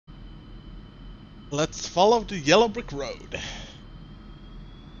Let's follow the yellow brick road.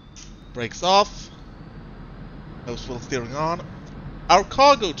 Brakes off. Nose wheel steering on. Our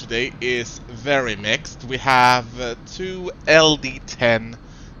cargo today is very mixed. We have two LD-10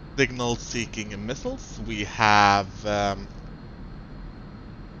 signal-seeking missiles. We have two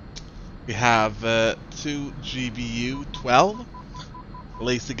GBU-12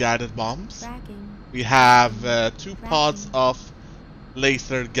 laser-guided bombs. We have two pods of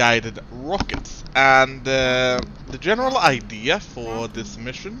laser-guided rockets. And the general idea for this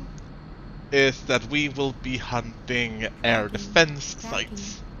mission is that we will be hunting air defense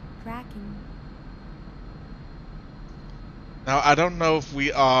sites. Now, I don't know if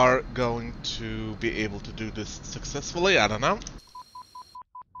we are going to be able to do this successfully, I don't know.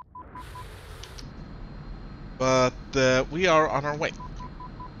 But we are on our way.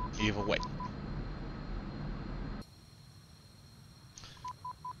 Either way.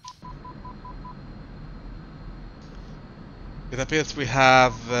 It appears we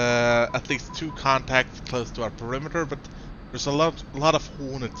have at least two contacts close to our perimeter, but there's a lot of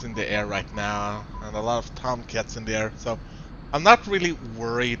Hornets in the air right now, and a lot of Tomcats in the air, so I'm not really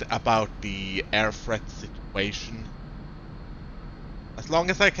worried about the air threat situation. As long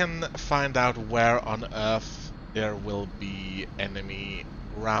as I can find out where on Earth there will be enemy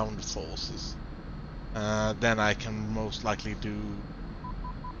ground forces, then I can most likely do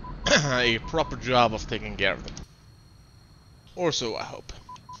a proper job of taking care of them. Or so I hope.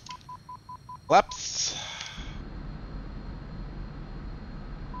 Flaps.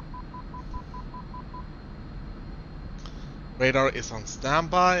 Radar is on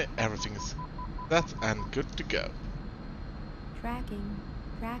standby, everything is set and good to go. Tracking.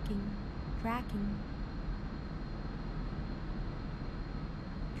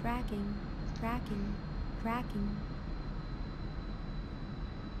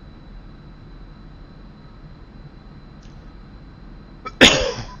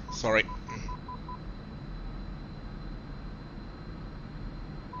 Sorry.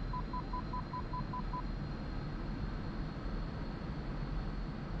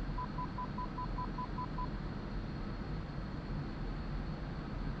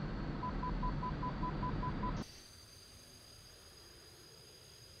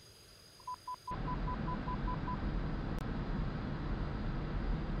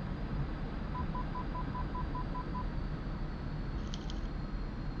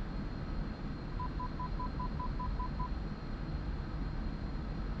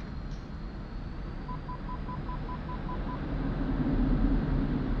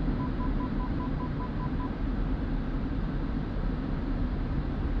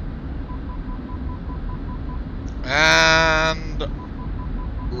 And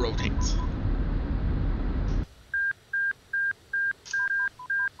rotate.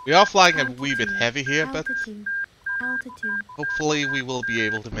 We are flying a wee bit heavy here, but hopefully we will be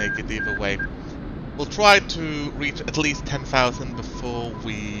able to make it either way. We'll try to reach at least 10,000 before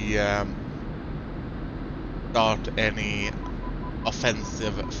we start any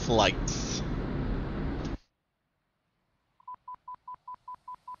offensive flights.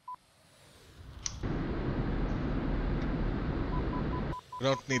 We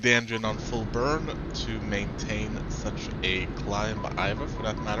don't need the engine on full burn to maintain such a climb either, for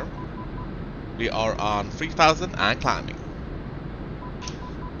that matter. We are on 3000 and climbing.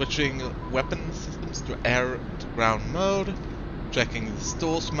 Switching weapon systems to air-to-ground mode. Checking the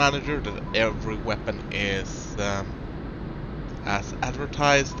stores manager that every weapon is as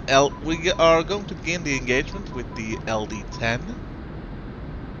advertised. We are going to begin the engagement with the LD-10.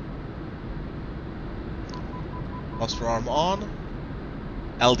 Cluster arm on.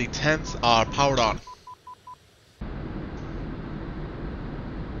 LD-10s are powered on.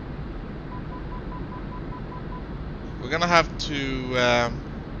 We're gonna have to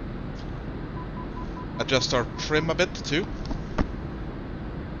adjust our trim a bit too.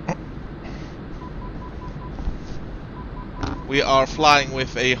 We are flying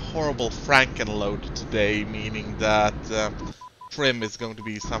with a horrible Frankenload today, meaning that trim is going to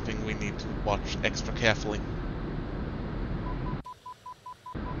be something we need to watch extra carefully.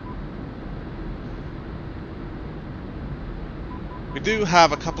 We do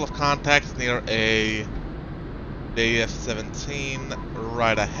have a couple of contacts near a AF-17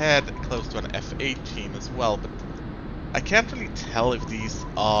 right ahead, close to an F-18 as well, but I can't really tell if these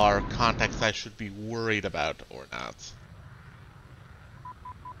are contacts I should be worried about or not.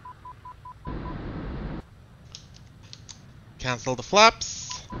 Cancel the flaps.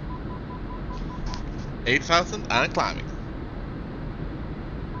 8,000 and climbing.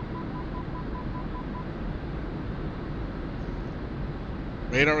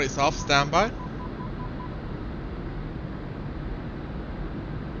 Radar is off standby.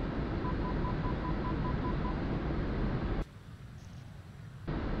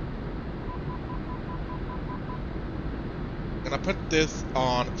 this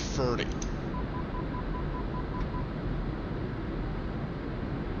on 30.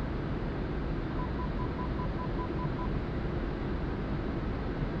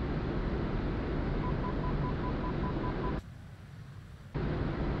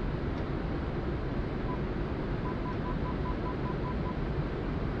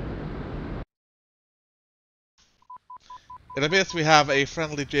 It appears we have a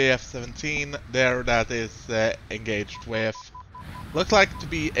friendly JF-17 there that is engaged with. Looks like to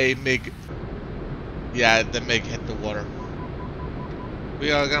be a MiG. Yeah, the MiG hit the water.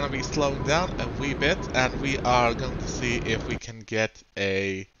 We are gonna be slowing down a wee bit, and we are going to see if we can get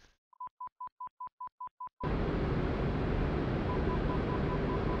a...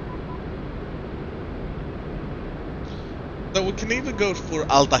 So we can either go for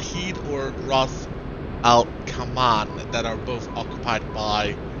Al Dahid or Ras Al Khaman, that are both occupied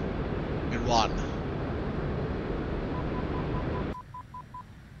by Iran.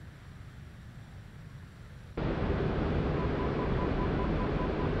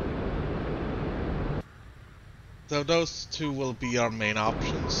 So those two will be our main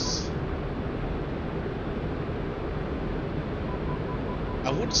options.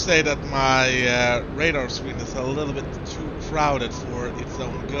 I would say that my radar screen is a little bit too crowded for its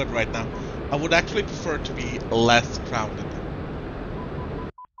own good right now. I would actually prefer to be less crowded.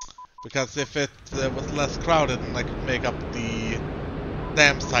 Because if it was less crowded, then I could make up the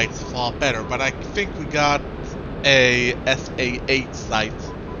SAM sites far better. But I think we got a SA8 site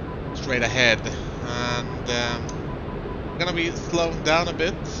straight ahead. And I'm gonna be slowing down a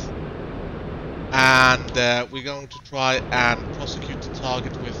bit. And we're going to try and prosecute the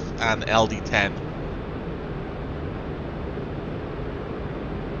target with an LD-10.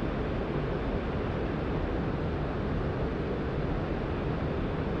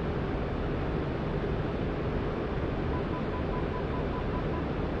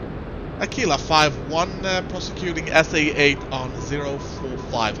 Aquila 5-1 prosecuting SA-8 on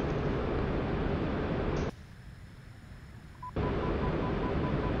 045.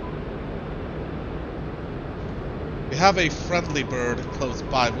 We have a friendly bird close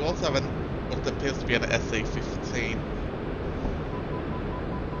by. We also have what appears to be an SA-15.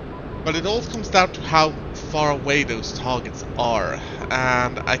 But it all comes down to how far away those targets are,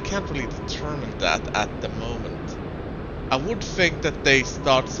 and I can't really determine that at the moment. I would think that they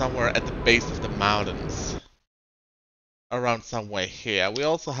start somewhere at the base of the mountains. Around somewhere here. We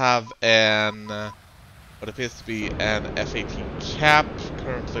also have an what appears to be an F-18 cap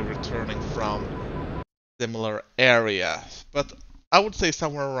currently returning from similar area, but I would say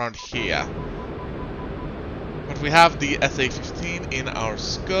somewhere around here. But we have the SA-15 in our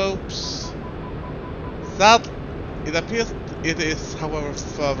scopes. Sad, it appears it is, however,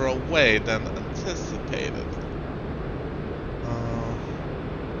 further away than anticipated.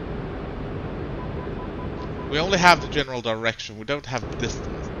 We only have the general direction, we don't have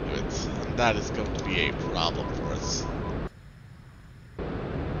distance to it, and that is going to be a problem for us.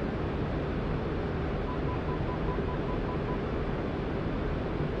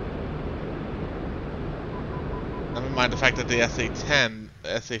 Never mind the fact that the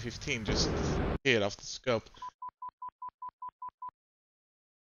SA-15 just hit off the scope.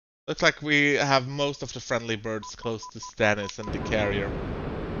 Looks like we have most of the friendly birds close to Stannis and the carrier.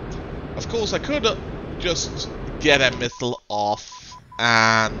 Of course, I could just get a missile off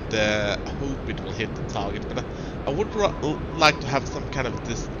and hope it will hit the target, but I would like to have some kind of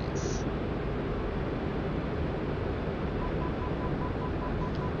distance.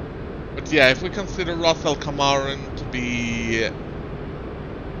 But yeah, if we consider Ras Al Khaman to be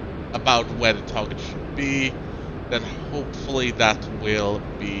about where the target should be, then hopefully that will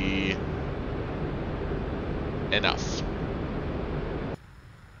be enough.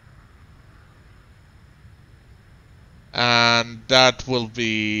 And that will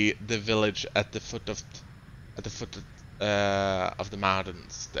be the village at the foot of the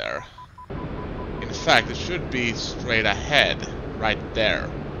mountains there. In fact, it should be straight ahead, right there.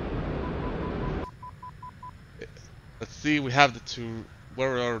 Let's see, we have the two.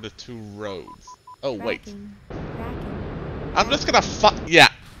 Where are the two roads? Oh wait. I'm just gonna yeah.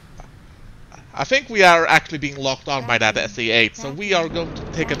 I think we are actually being locked on by that SA-8, so we are going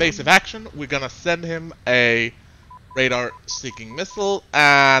to take evasive action. We're gonna send him a radar-seeking missile,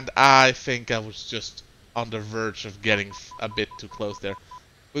 and I think I was just on the verge of getting a bit too close there.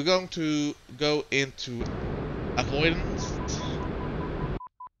 We're going to go into avoidance.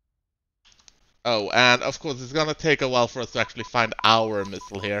 Oh, and of course it's gonna take a while for us to actually find our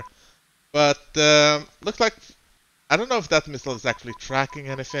missile here. But looks like, I don't know if that missile is actually tracking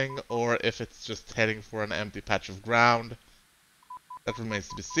anything, or if it's just heading for an empty patch of ground. That remains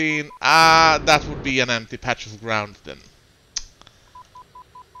to be seen. That would be an empty patch of ground then.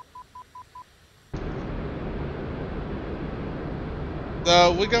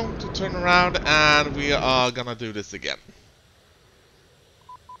 So we're going to turn around and we are gonna do this again.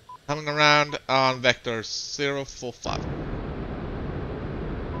 Coming around on vector 045.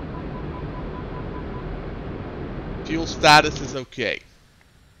 Fuel status is okay.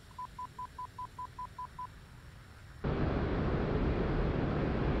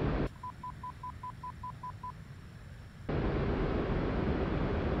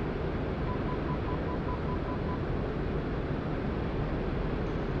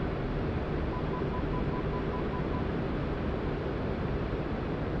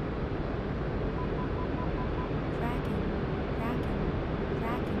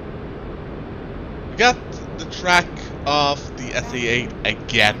 Got the track of the SA8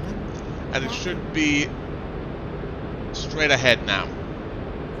 again, and it should be straight ahead now.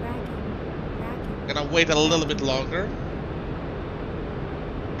 Gonna wait a little bit longer,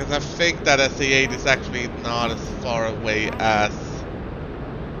 because I think that SA8 is actually not as far away as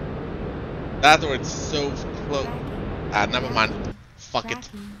that, or it's so close. Never mind. Fuck it.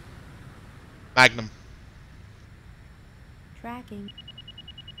 Magnum. Tracking.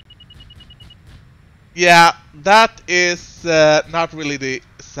 Yeah, that is not really the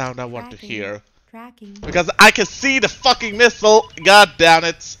sound I want to hear. Tracking. Because I can see the fucking missile! God damn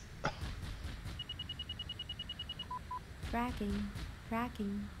it! Tracking.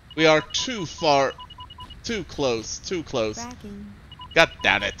 Tracking. We are too far. Too close. Too close. Tracking. God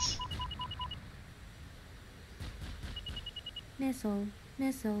damn it. Missile.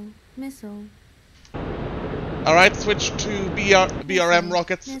 Missile. Missile. Alright, switch to BRM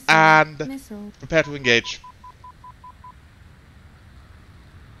rockets and Missile. prepare to engage.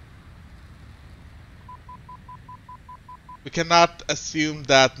 We cannot assume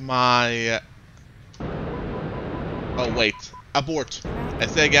that my... Oh wait, abort. I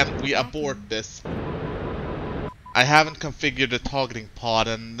say again, we abort this. I haven't configured the targeting pod,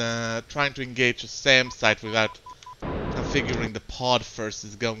 and trying to engage a SAM site without configuring the pod first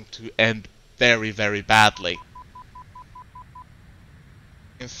is going to end very, very badly.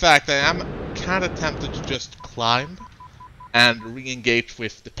 In fact, I am kind of tempted to just climb and re-engage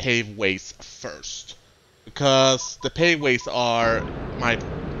with the paveways first. Because the paveways are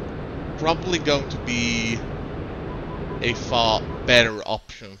probably going to be a far better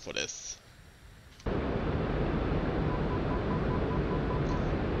option for this.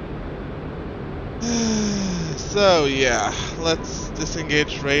 So yeah, let's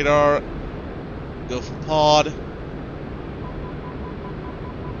disengage radar, go for pod.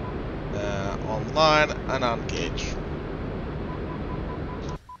 Online and engage.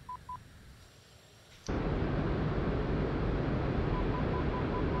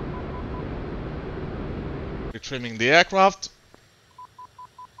 Retrimming the aircraft.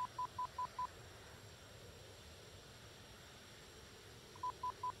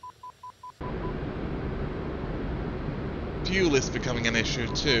 Fuel is becoming an issue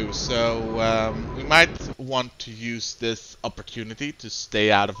too, so we might want to use this opportunity to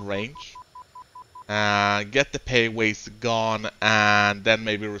stay out of range. Get the payways gone, and then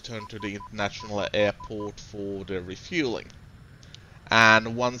maybe return to the international airport for the refueling.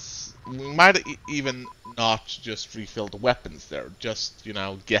 And once, we might even not just refill the weapons there, just, you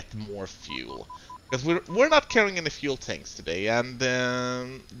know, get more fuel. Because we're not carrying any fuel tanks today, and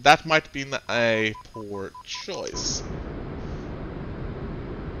that might be a poor choice.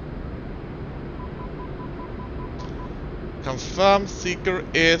 Confirm Seeker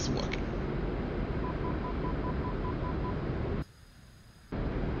is working.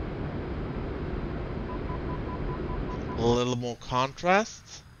 A little more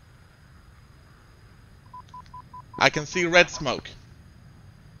contrast. I can see red smoke.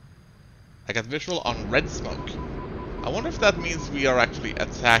 I got visual on red smoke. I wonder if that means we are actually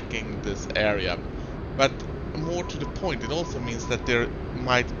attacking this area. But more to the point, it also means that there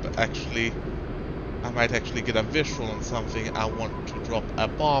might actually... I might actually get a visual on something I want to drop a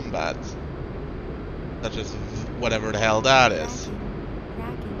bomb at. Such as whatever the hell that is.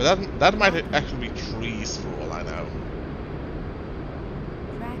 But that might actually be trees for all I know.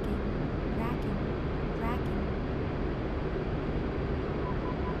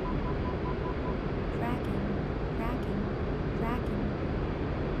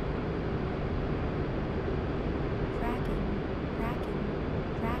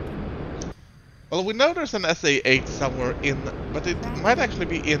 Well, we know there's an SA-8 somewhere in, but it might actually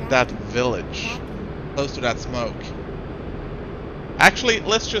be in that village, close to that smoke. Actually,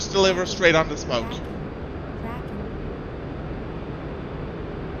 let's just deliver straight on the smoke.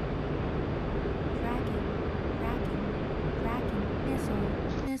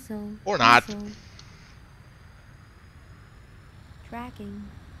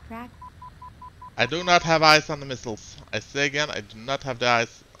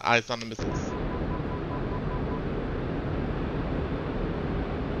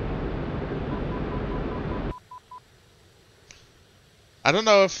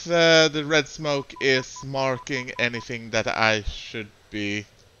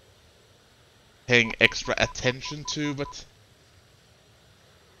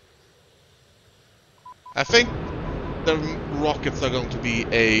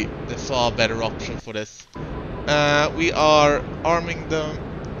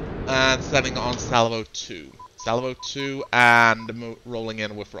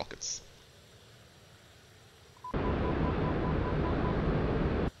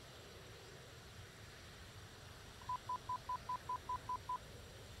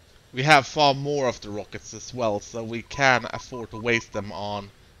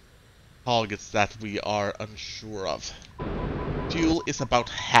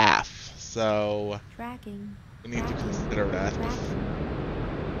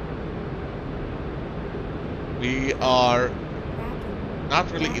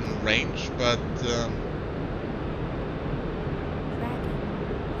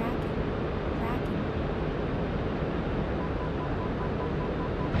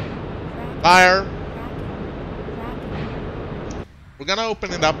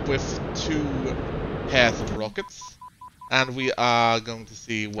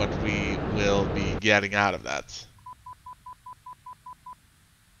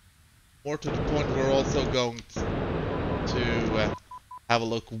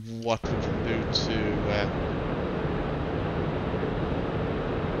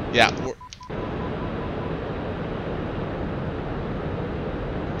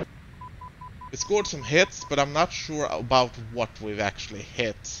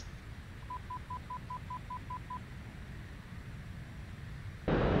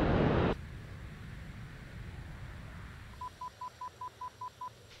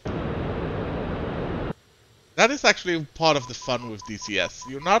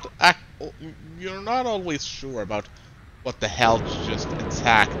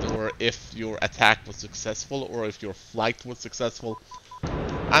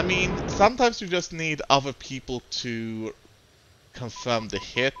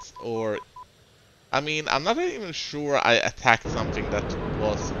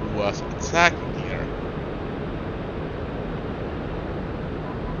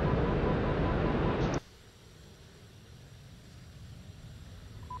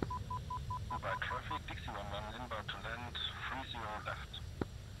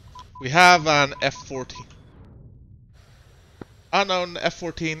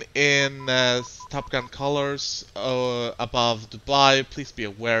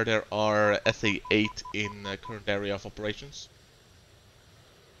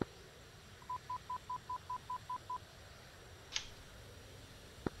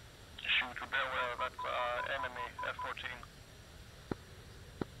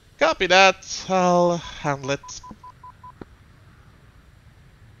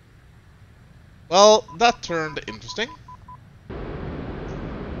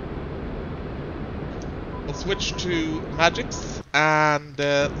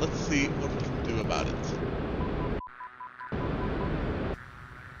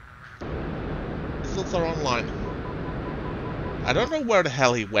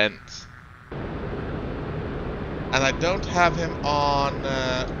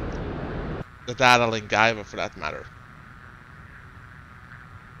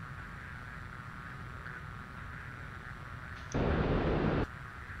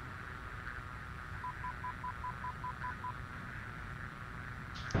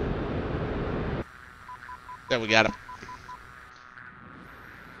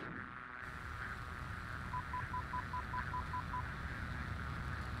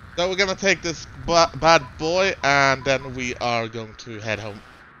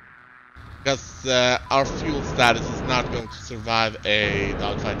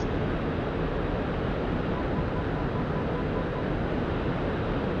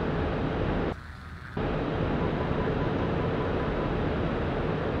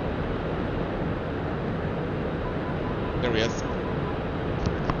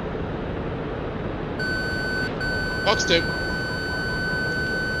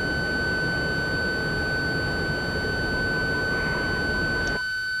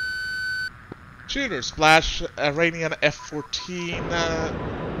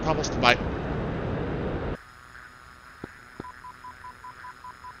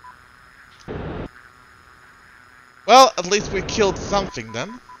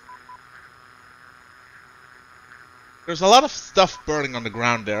 There's a lot of stuff burning on the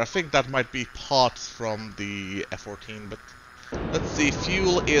ground there. I think that might be parts from the F-14, but let's see,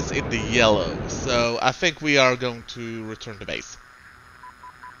 fuel is in the yellow, so I think we are going to return to base.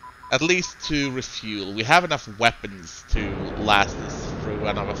 At least to refuel. We have enough weapons to last us through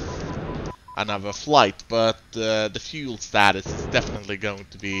another flight, but the fuel status is definitely going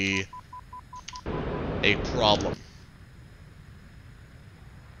to be a problem.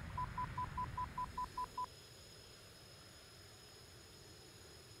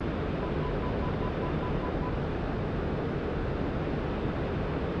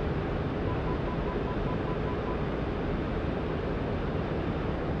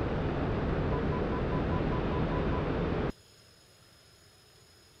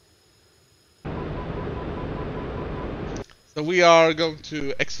 So we are going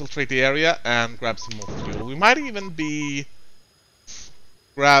to exfiltrate the area and grab some more fuel. We might even be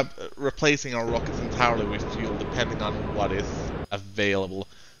replacing our rockets entirely with fuel, depending on what is available.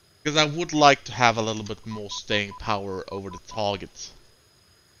 Because I would like to have a little bit more staying power over the target.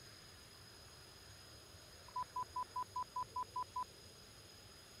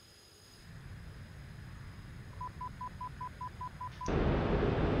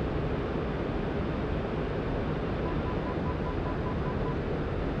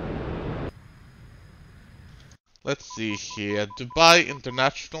 Let's see here. Dubai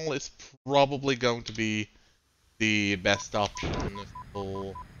International is probably going to be the best option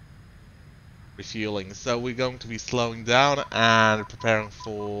for refueling. So we're going to be slowing down and preparing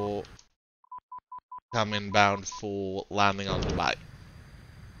for come inbound for landing on Dubai.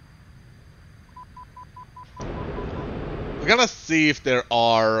 We're gonna see if there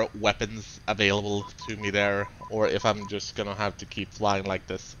are weapons available to me there, or if I'm just gonna have to keep flying like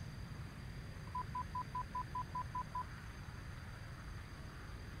this.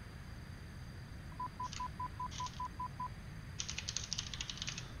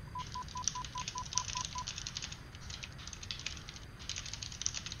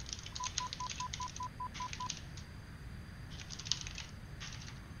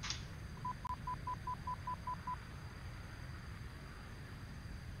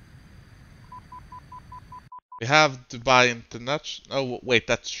 We have Dubai International. Oh, wait,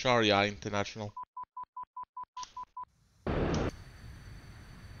 that's Sharia International.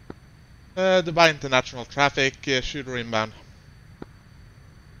 Dubai International traffic, shooter inbound.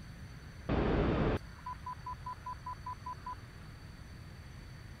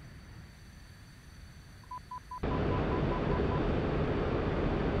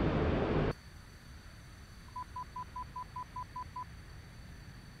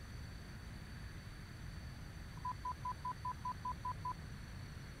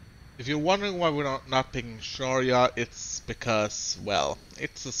 If you're wondering why we're not picking Sharia, it's because, well,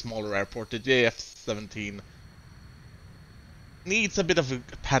 it's a smaller airport. The JF-17 needs a bit of a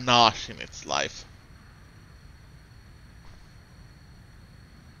panache in its life.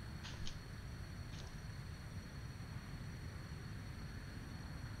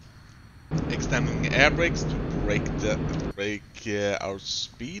 Extending air brakes to break our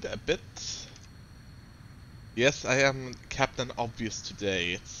speed a bit. Yes, I am Captain Obvious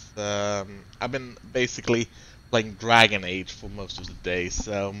today. It's I've been basically playing Dragon Age for most of the day,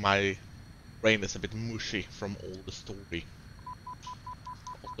 so my brain is a bit mushy from all the story.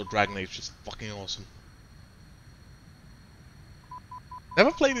 Also, Dragon Age is fucking awesome.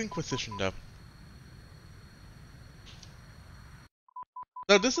 Never played Inquisition though.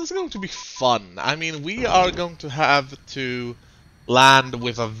 So this is going to be fun. I mean, we are going to have to land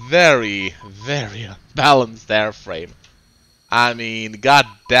with a very, very balanced airframe. I mean, god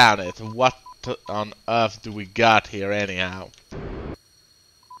damn it, what on earth do we got here anyhow?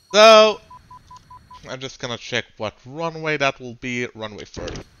 So, I'm just gonna check what runway that will be, runway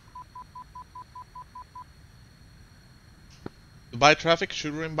 30. Dubai traffic,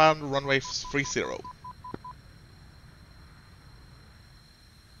 shooter inbound, runway 30.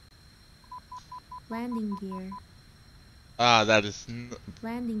 Landing gear. Ah, that is...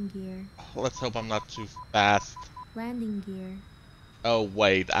 Landing gear. Let's hope I'm not too fast. Landing gear. Oh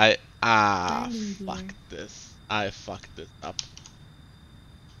wait, Landing fuck gear. this. I fucked this up.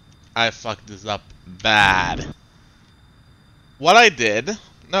 I fucked this up bad. What I did...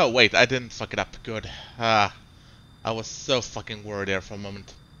 No, wait, I didn't fuck it up. Good. I was so fucking worried there for a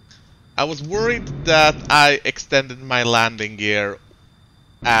moment. I was worried that I extended my landing gear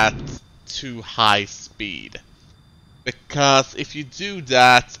at too high speed. Because if you do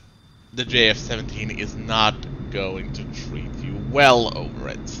that, the JF-17 is not going to treat you well over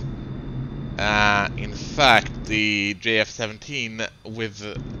it. In fact, the JF-17 with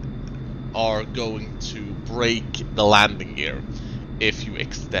are going to break the landing gear if you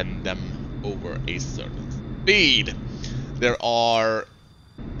extend them over a certain speed. There are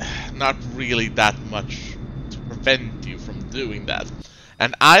not really that much to prevent you from doing that.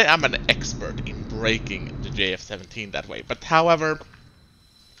 And I am an expert in breaking the JF-17 that way. But however,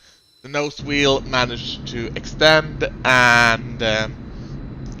 the nose wheel managed to extend, and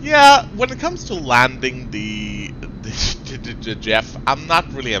yeah, when it comes to landing the Jeff, I'm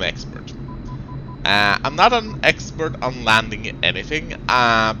not really an expert. I'm not an expert on landing anything,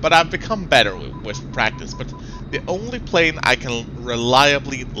 but I've become better with practice. But the only plane I can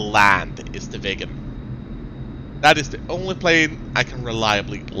reliably land is the Vegan. That is the only plane I can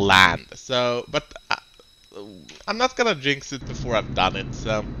reliably land. So, but I'm not gonna jinx it before I've done it.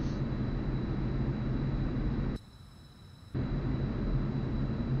 So.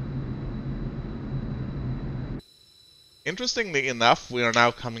 Interestingly enough, we are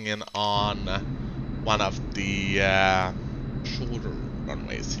now coming in on one of the shorter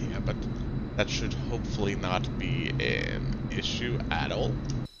runways here, but that should hopefully not be an issue at all.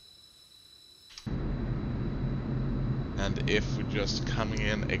 And if we're just coming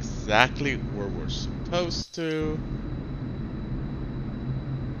in exactly where we're supposed to.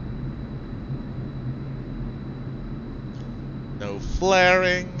 No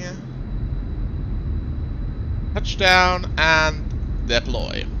flaring. Touchdown and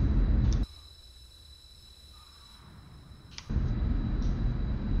deploy.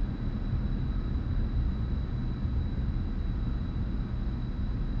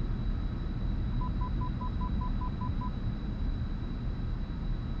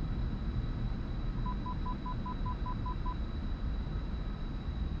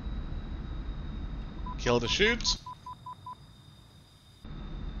 Kill the chute.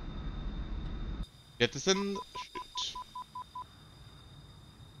 Jettison, shoot.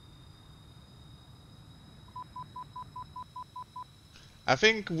 I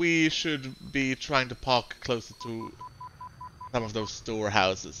think we should be trying to park closer to some of those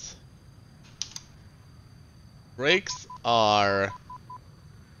storehouses. Brakes are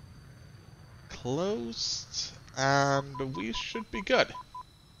closed, and we should be good.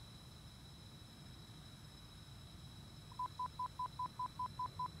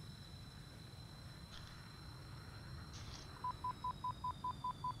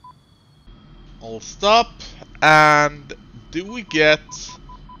 All stop, and do we get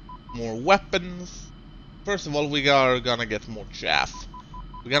more weapons? First of all, we are gonna get more chaff.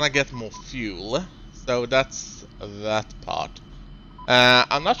 We're gonna get more fuel, so that's that part.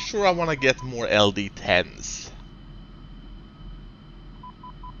 I'm not sure I want to get more LD-10s.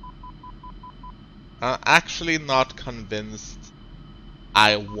 I'm actually not convinced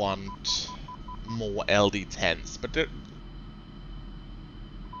I want more LD-10s, but there...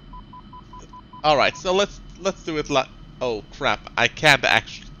 Alright, so let's do it like... Oh crap, I can't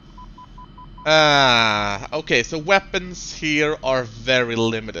actually... okay, so weapons here are very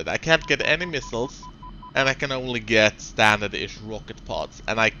limited. I can't get any missiles, and I can only get standard-ish rocket pods,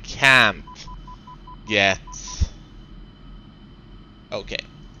 and I can't get... Okay.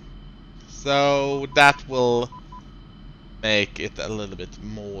 So that will make it a little bit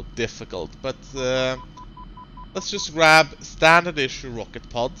more difficult, but let's just grab standard-issue rocket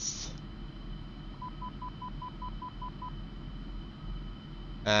pods.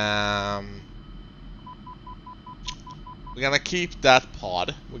 We're gonna keep that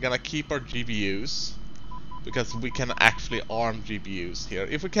pod. We're gonna keep our GBUs, because we can actually arm GBUs here.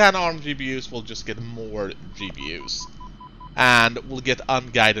 If we can arm GBUs, we'll just get more GBUs. And we'll get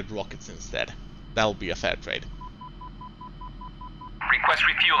unguided rockets instead. That'll be a fair trade. Request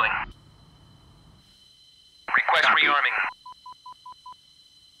refueling. Request rearming.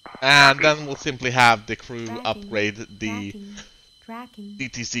 And then we'll simply have the crew upgrade the Tracking.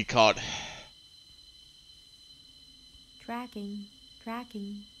 DTC card. Tracking.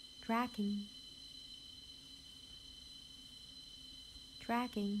 Tracking. Tracking.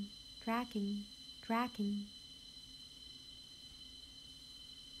 Tracking. Tracking. Tracking.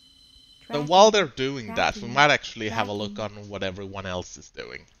 So while they're doing that, we might actually have a look on what everyone else is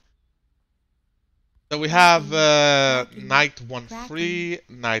doing. So we have Night 1-3,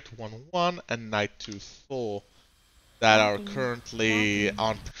 Night 1-1, and Night 2-4 that are currently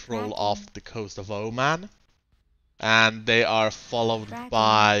on patrol off the coast of Oman. And they are followed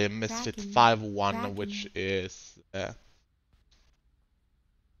by Misfit 5-1, which is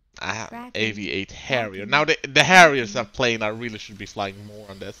AV-8 Harrier. Now the Harriers are plane, I really should be flying more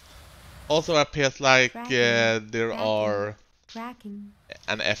on this. Also appears like there are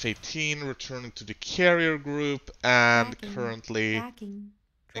an F-18 returning to the carrier group, and currently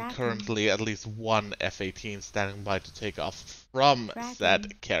And Tracking. currently at least one F-18 standing by to take off from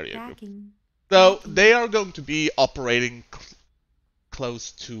said carrier group. Tracking. So Tracking. they are going to be operating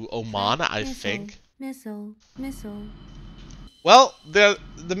close to Oman, I Missile. think. Missile. Missile. Well, the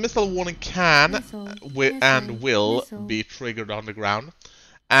missile warning can Missile. and will Missile. be triggered on the ground.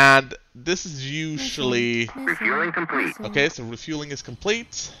 And this is usually... Missile. Refueling complete. Missile. Okay, so refueling is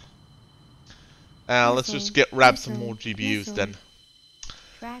complete. Let's just Missile. grab some Missile. more GPUs Missile. then.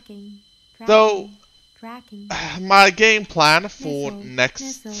 Tracking. So, Tracking. my game plan for Missile.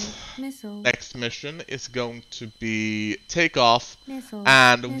 next Missile. mission is going to be take off, Missile.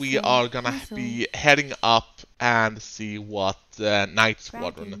 and we Missile. are gonna Missile. be heading up and see what Night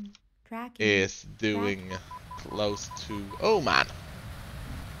Squadron Tracking. is doing close to Oman.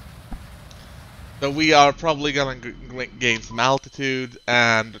 So we are probably gonna gain some altitude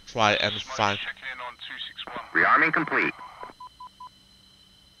and try and find... Checking in on 261. Rearming complete.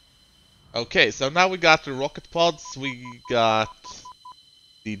 Okay, so now we got the rocket pods, we got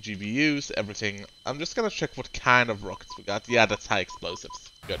the GPUs, everything. I'm just gonna check what kind of rockets we got. Yeah, that's high explosives.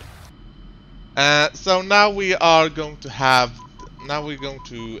 Good. So now we are going to have... Now we're going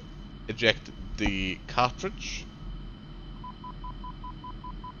to eject the cartridge.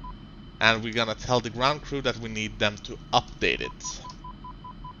 And we're gonna tell the ground crew that we need them to update it.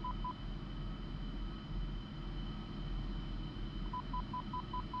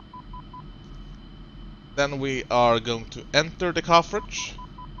 Then we are going to enter the cartridge.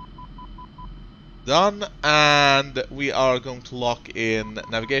 Done, and we are going to lock in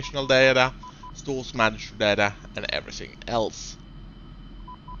navigational data, stores manager data, and everything else.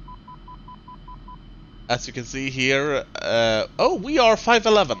 As you can see here, oh, we are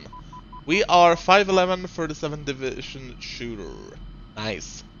 511. We are 511 for the 7th Division shooter.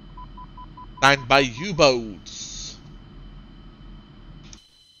 Nice. Signed by U-boats.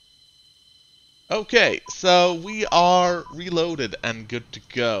 Okay, so we are reloaded and good to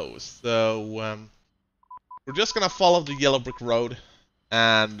go. So we're just gonna follow the yellow brick road,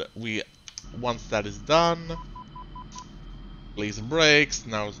 and once that is done, release the brakes.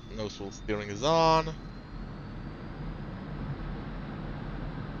 Now nostril steering is on.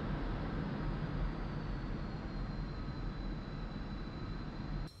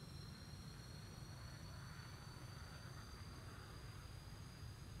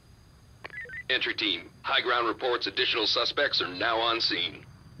 Entry team, high ground reports additional suspects are now on scene.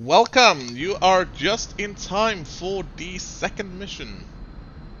 Welcome! You are just in time for the second mission.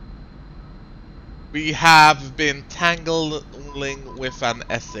 We have been tangling with an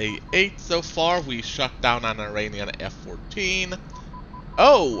SA-8 so far. We shot down an Iranian F-14.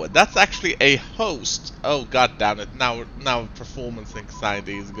 Oh, that's actually a host. Oh, god damn it. Now performance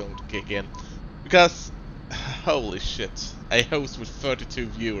anxiety is going to kick in. Because, holy shit, a host with 32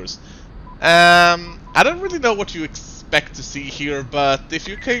 viewers. I don't really know what you expect to see here, but if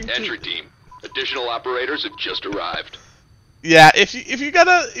you came to... Entry team, additional operators have just arrived. Yeah, if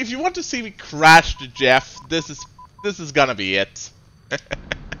you want to see me crash the Jeff, this is gonna be it.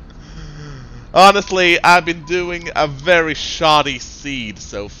 Honestly, I've been doing a very shoddy seed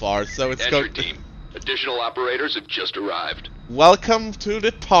so far, so it's Entry team, additional operators have just arrived. Welcome to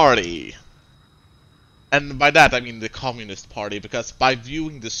the party. And by that I mean the Communist Party, because by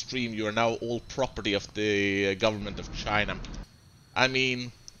viewing the stream you are now all property of the government of China. I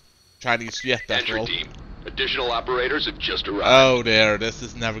mean, Chinese yet after all. Entry team, additional operators have just arrived. Oh dear, this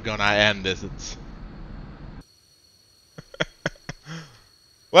is never gonna end, is it?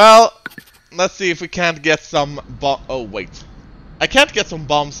 Well, let's see if we can't get some oh wait. I can't get some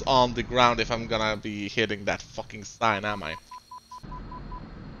bombs on the ground if I'm gonna be hitting that fucking sign, am I?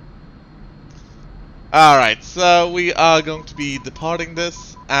 Alright, so we are going to be departing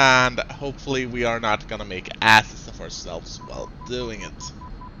this, and hopefully we are not gonna make asses of ourselves while doing it.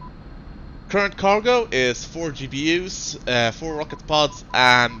 Current cargo is 4 GPUs, 4 rocket pods,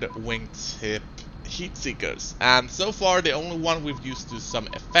 and wingtip heat seekers. And so far the only one we've used to some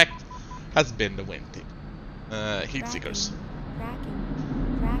effect has been the wingtip heat seekers.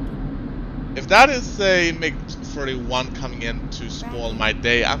 If that is a MiG-31 coming in to spoil my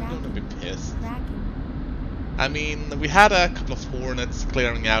day, I'm gonna be pissed. I mean, we had a couple of Hornets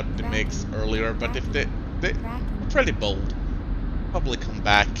clearing out the MiGs earlier, but if they're pretty bold, probably come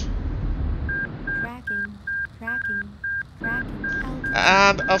back.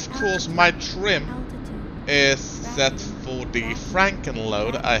 And of course my trim is set for the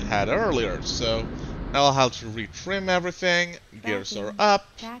Frankenload I had earlier, so I'll have to retrim everything. Gears are up.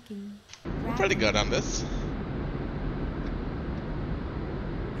 We're pretty good on this.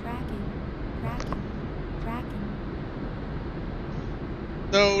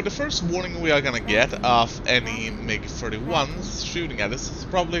 So the first warning we are gonna get of any MiG-31s shooting at us is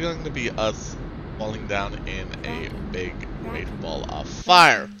probably going to be us falling down in a big great ball of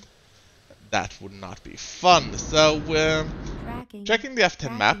fire. That would not be fun. So checking the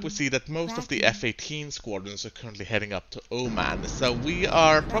F10 map, we see that most of the F-18 squadrons are currently heading up to Oman. So we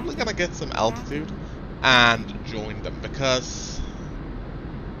are probably gonna get some altitude and join them, because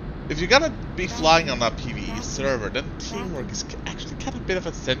if you're gonna be flying on a PvE server, then teamwork is actually kind of a bit of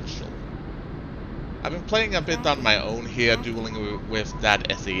essential. I've been playing a bit on my own here, dueling with that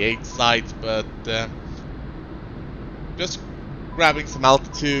SA-8 site, but just grabbing some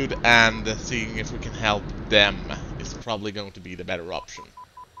altitude and seeing if we can help them is probably going to be the better option.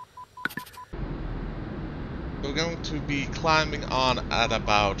 We're going to be climbing on at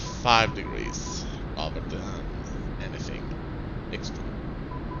about 5 degrees rather than anything extra.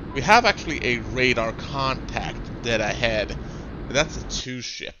 We have actually a radar contact dead ahead. That's a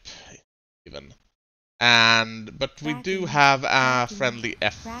 2-ship, even. But we do have a friendly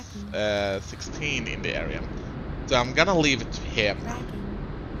F-16 in the area, so I'm gonna leave it to him.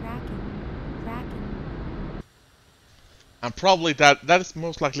 And probably that is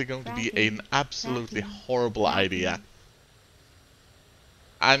most likely going to be an absolutely horrible idea.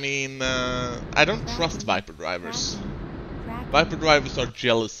 I mean, I don't trust Viper drivers. Viper drivers are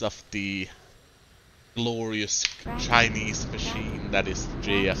jealous of the glorious Chinese machine that is the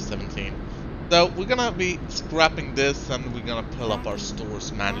JF-17. So we're gonna be scrapping this, and we're gonna pull up our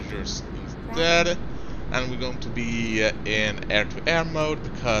stores managers instead. And we're going to be in air-to-air mode,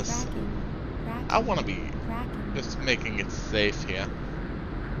 because I want to be just making it safe here.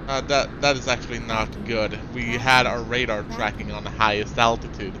 That is actually not good. We had our radar tracking on the highest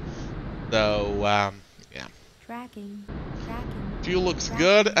altitude. So, yeah. Fuel looks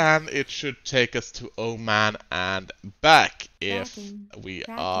good, and it should take us to Oman and back if we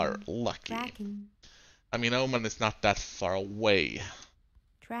are lucky. I mean, Oman is not that far away.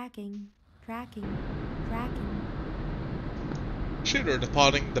 Shooter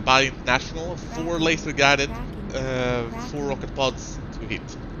departing Dubai International, 4 laser guided, 4 rocket pods to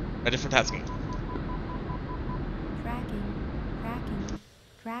hit. Ready for tasking.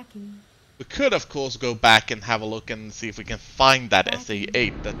 We could, of course, go back and have a look and see if we can find that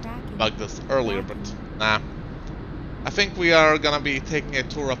SA-8 that bugged us earlier, but nah. I think we are gonna be taking a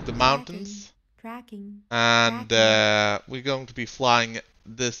tour up the mountains, and we're going to be flying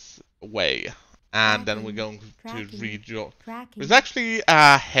this way, and then we're going to rejoin. There's actually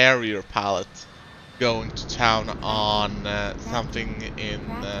a Harrier pilot going to town on something in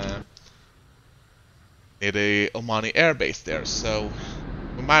near the Omani airbase there, so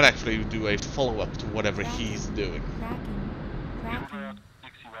we might actually do a follow-up to whatever he's doing.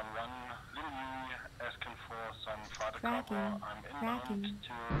 Asking for some fighter cover. I'm inbound to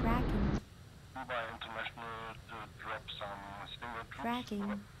Dubai International to drop some Stinger troops.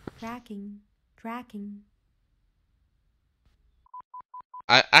 Tracking.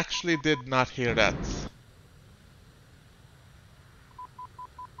 I actually did not hear that.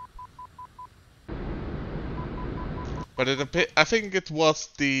 But I think it was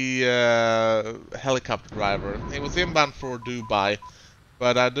the helicopter driver. He was inbound for Dubai,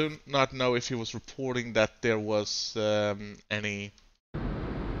 but I do not know if he was reporting that there was any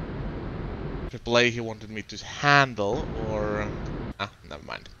AAA he wanted me to handle, or... never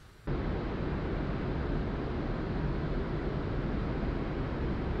mind.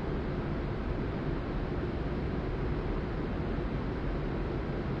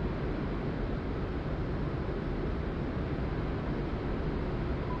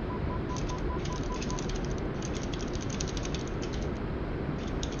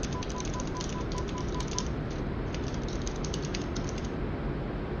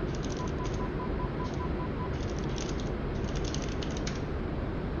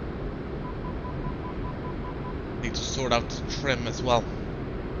 Need to sort out the trim as well.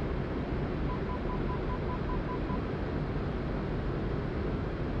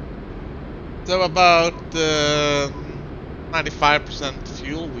 So about 95%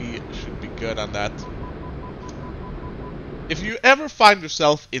 fuel, we should be good on that. If you ever find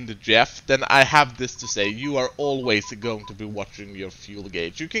yourself in the Jeff, then I have this to say: you are always going to be watching your fuel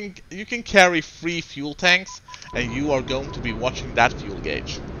gauge. You can carry 3 fuel tanks, and you are going to be watching that fuel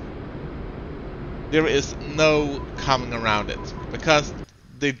gauge. There is no coming around it, because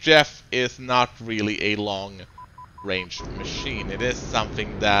the Jeff is not really a long-range machine. It is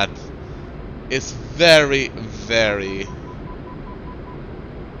something that is very, very...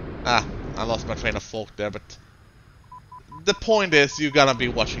 I lost my train of thought there, but... the point is, you're gonna be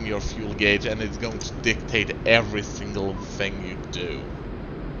watching your fuel gauge, and it's going to dictate every single thing you do.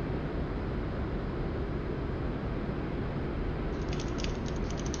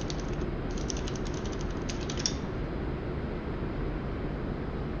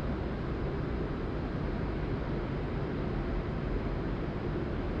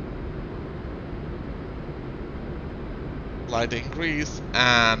 slight increase,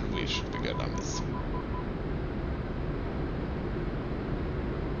 and we should be good on this.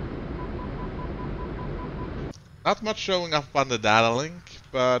 Not much showing up on the data link,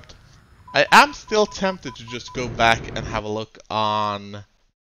 but I am still tempted to just go back and have a look on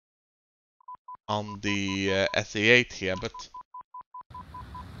the SE8 here, but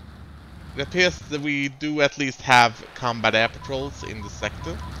it appears that we do at least have combat air patrols in the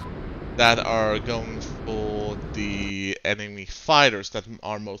sector that are going for the enemy fighters that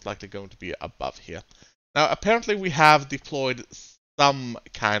are most likely going to be above here. Now, apparently we have deployed some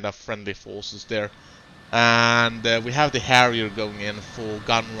kind of friendly forces there, and we have the Harrier going in for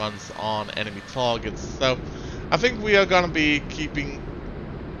gun runs on enemy targets. So I think we are gonna be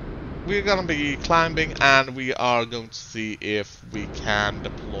climbing, and we are going to see if we can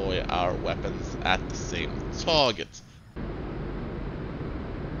deploy our weapons at the same target.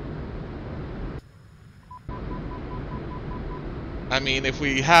 I mean, if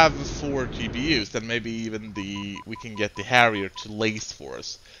we have 4 GPUs, then maybe even we can get the Harrier to lace for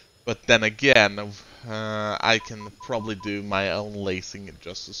us. But then again, I can probably do my own lacing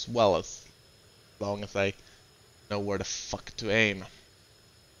just as well, as long as I know where the fuck to aim.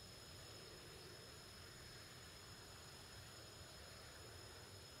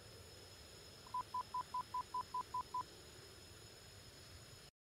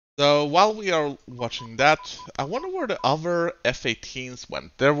 So while we are watching that, I wonder where the other F-18s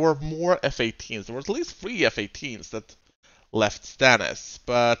went. There were more F-18s. There were at least 3 F-18s that left Stannis,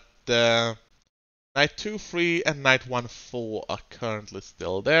 but Night 2-3 and Night 1-4 are currently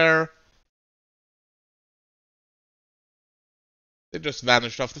still there. They just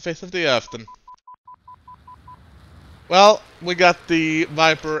vanished off the face of the earth then. Well, we got the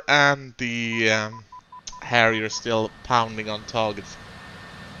Viper and the Harrier still pounding on targets.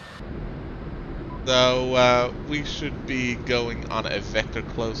 So we should be going on a vector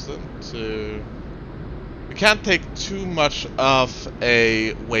closer to... We can't take too much of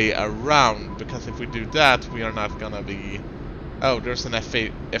a way around, because if we do that, we are not gonna be... Oh, there's an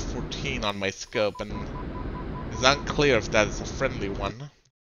F14 on my scope, and it's unclear if that is a friendly one.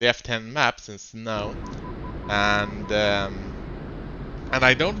 The F10 map says no. And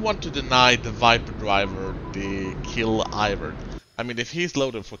I don't want to deny the Viper driver the kill either. I mean, if he's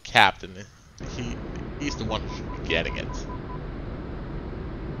loaded for captain, he's the one who should be getting it.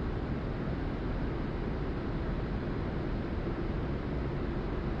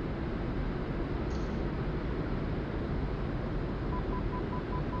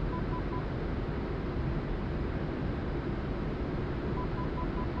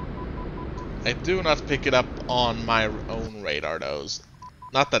 I do not pick it up on my own radar, though.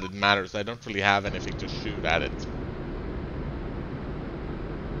 Not that it matters, I don't really have anything to shoot at it.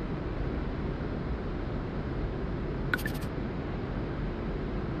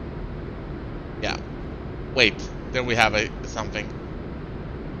 Yeah. Wait, there we have something.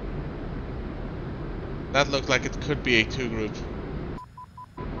 That looks like it could be a 2 group.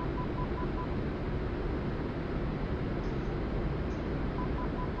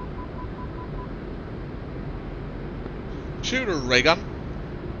 Shooter ray gun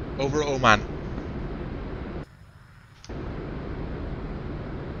over Oman.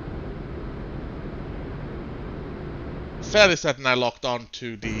 Fairly certain I locked on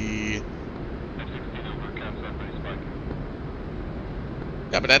to the...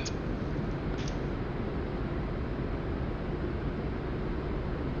 Yeah, but that...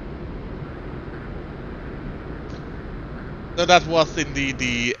 So that was indeed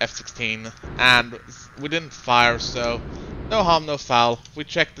the F-16, and we didn't fire, so no harm, no foul. We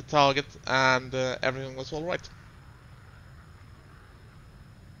checked the target, and everything was alright.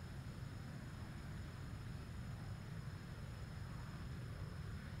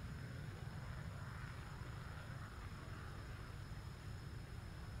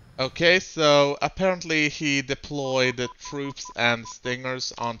 Okay, so apparently he deployed the troops and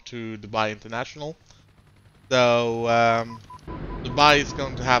stingers onto Dubai International. So Dubai is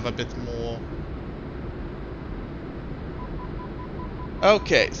going to have a bit more.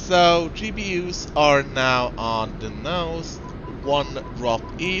 Okay, so GPUs are now on the nose. 1 drop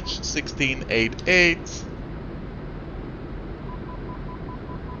each, 1688.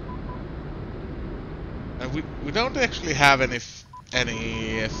 And we don't actually have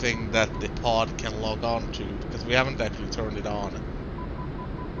anything that the pod can log on to, because we haven't actually turned it on.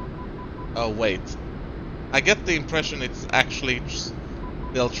 Oh wait, I get the impression it's actually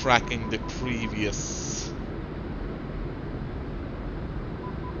still tracking the previous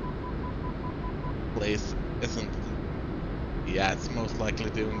place, isn't it? Yeah, it's most likely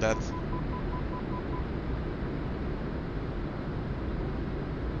doing that.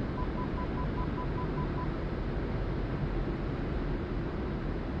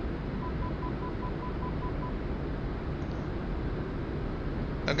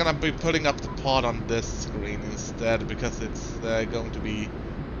 I'm gonna be putting up the pod on this screen instead because it's going to be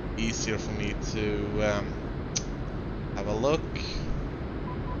easier for me to have a look.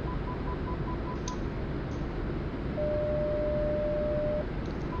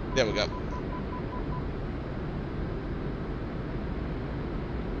 There we go.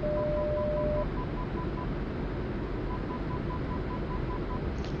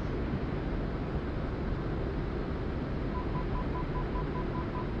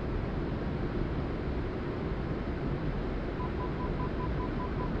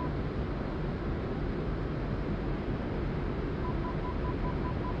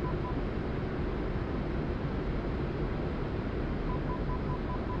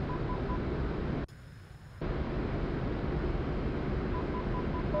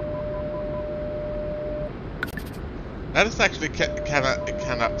 That is actually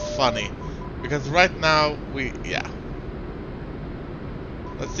kind of funny, because right now yeah.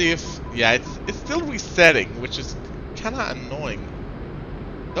 Let's see if it's still resetting, which is kind of annoying.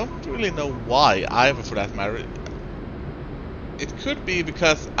 Don't really know why either, for that matter. It could be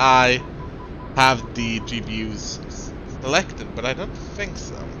because I have the GPUs selected, but I don't think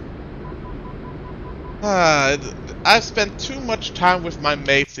so. I've spent too much time with my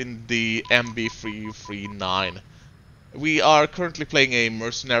mates in the MB339. We are currently playing a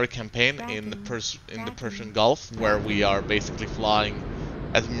mercenary campaign in the Persian Gulf, where we are basically flying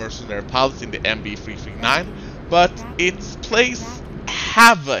as mercenary pilots in the MB339, but it plays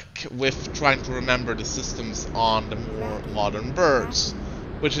havoc with trying to remember the systems on the more modern birds,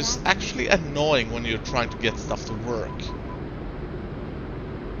 which is actually annoying when you're trying to get stuff to work.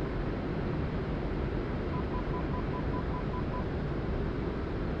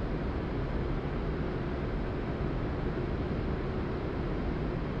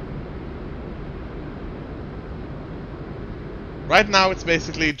 Right now it's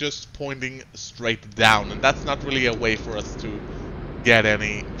basically just pointing straight down, and that's not really a way for us to get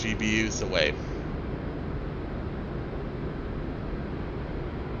any GPUs away.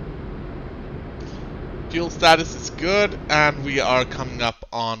 Fuel status is good, and we are coming up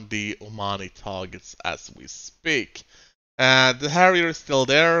on the Omani targets as we speak. The Harrier is still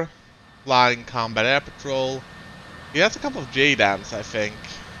there, flying combat air patrol. He has a couple of JDAMs, I think.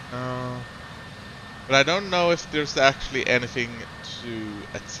 But I don't know if there's actually anything to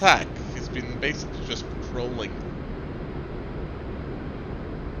attack. He's been basically just patrolling.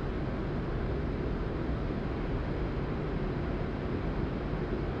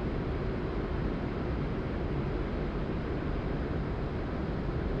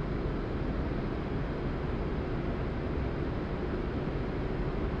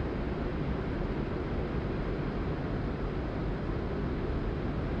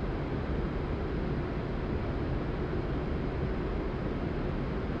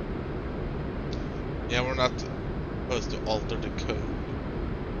 Yeah, we're not supposed to alter the code.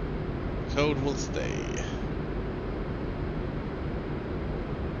 Code will stay.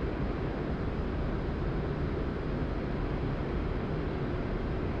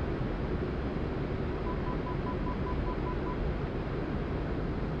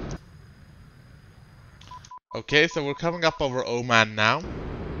 Okay, so we're coming up over Oman now.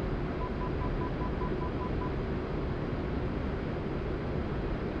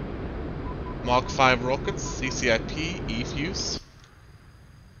 Mark 5 rockets, CCIP, E-Fuse.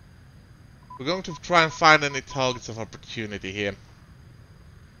 We're going to try and find any targets of opportunity here.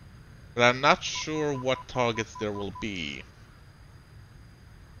 But I'm not sure what targets there will be.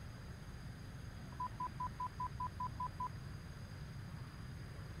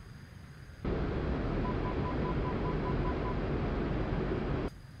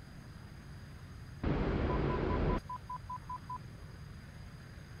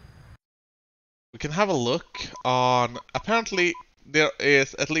 We can have a look on... Apparently there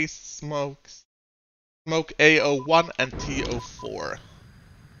is at least smoke A01 and T04.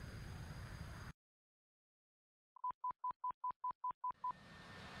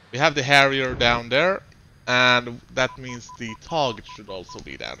 We have the Harrier down there, and that means the target should also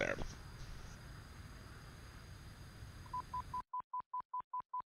be down there.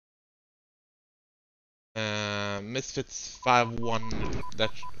 Misfits 5-1,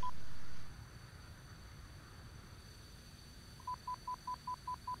 that...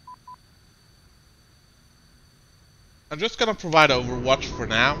 I'm just gonna provide Overwatch for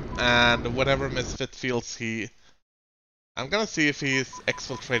now, and whatever Misfit feels I'm gonna see if he's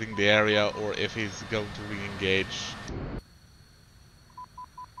exfiltrating the area or if he's going to re-engage.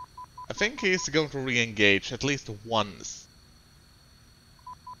 I think he's going to re-engage at least once.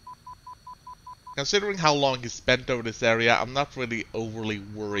 Considering how long he spent over this area, I'm not really overly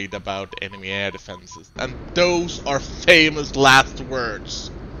worried about enemy air defenses. And those are famous last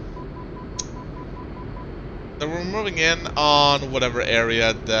words. So we're moving in on whatever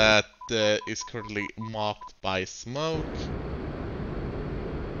area that is currently marked by smoke.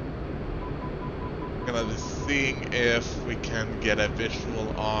 Gonna be seeing if we can get a visual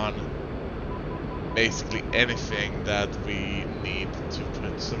on basically anything that we need to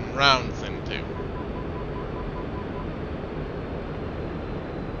put some rounds into.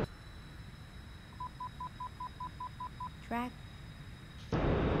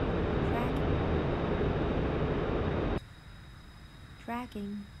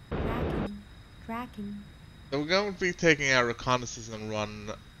 Tracking. So we're going to be taking our reconnaissance and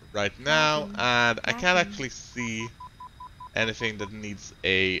run right now, and I can't actually see anything that needs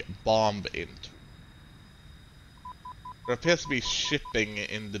a bomb into. There appears to be shipping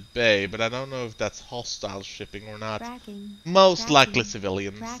in the bay, but I don't know if that's hostile shipping or not. Most likely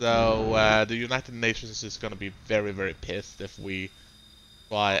civilian, so the United Nations is going to be very, very pissed if we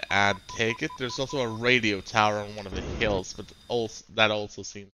try and take it. There's also a radio tower on one of the hills, but that also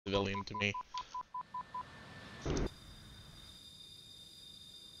seems civilian to me.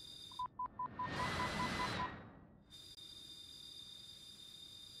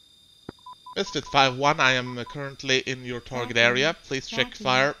 Misfit 5-1, I am currently in your target area. Please check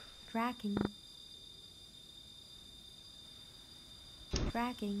fire. Tracking.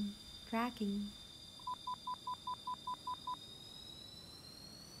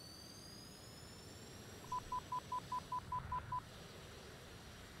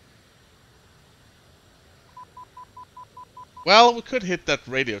 Well, we could hit that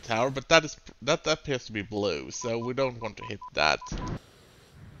radio tower, but that appears to be blue, so we don't want to hit that.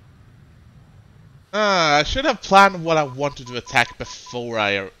 I should have planned what I wanted to attack before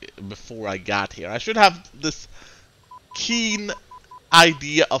I got here. I should have this keen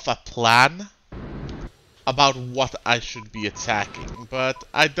idea of a plan about what I should be attacking, but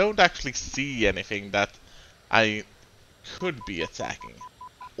I don't actually see anything that I could be attacking.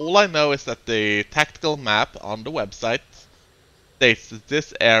 All I know is that the tactical map on the website states that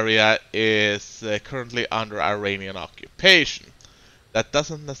this area is currently under Iranian occupation. That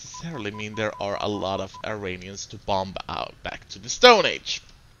doesn't necessarily mean there are a lot of Iranians to bomb out back to the Stone Age.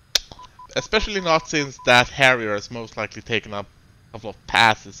 Especially not since that Harrier has most likely taken up a couple of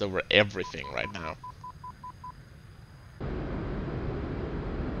passes over everything right now.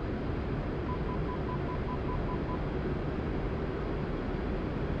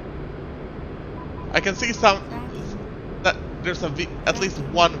 I can see that there's at least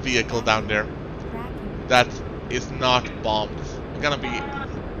one vehicle down there that is not bombed. We're gonna be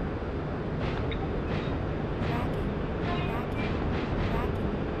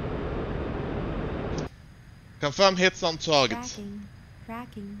confirm hits on target.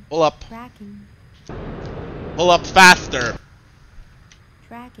 Pull up. Pull up faster.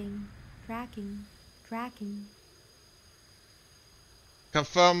 Tracking.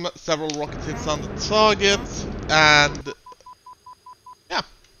 Confirm several rocket hits on the target, and yeah,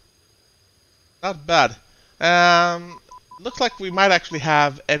 not bad. Looks like we might actually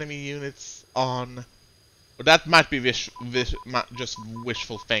have enemy units on, but that might be just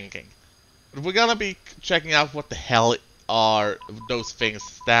wishful thinking. But we're gonna be checking out what the hell are those things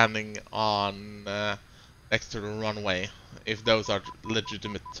standing on next to the runway, if those are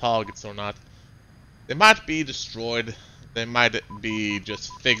legitimate targets or not. They might be destroyed. They might be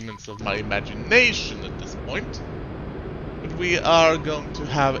just figments of my imagination at this point. But we are going to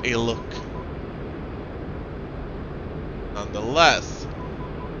have a look. Nonetheless,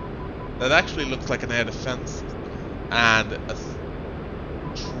 that actually looks like an air defense system and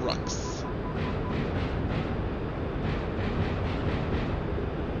trucks.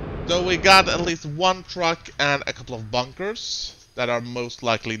 So we got at least one truck and a couple of bunkers that are most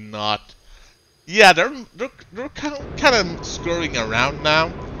likely not. Yeah, they're kind of scurrying around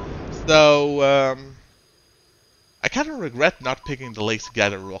now. So I kind of regret not picking the laser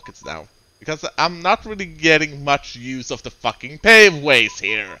guided rockets now, because I'm not really getting much use of the fucking paveways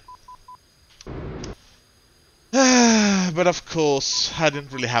here. But of course, I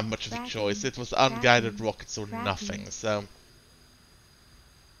didn't really have much of a choice. It was unguided rockets or nothing, so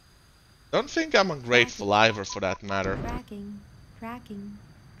don't think I'm ungrateful either, for that matter.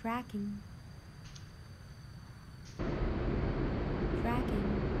 Tracking.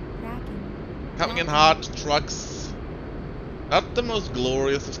 Coming in hot, trucks. Not the most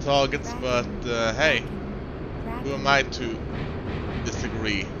glorious of targets, but hey, who am I to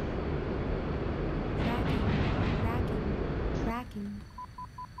disagree?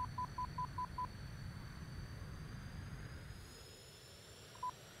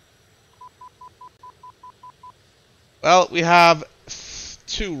 Well, we have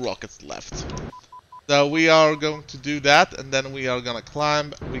 2 rockets left. So we are going to do that, and then we are gonna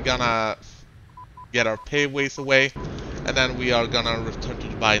climb. We're gonna get our payways away, and then we are gonna return to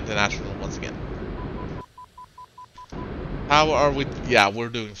Dubai International once again. How are we? Yeah, we're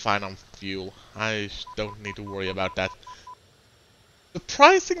doing fine on fuel. I don't need to worry about that.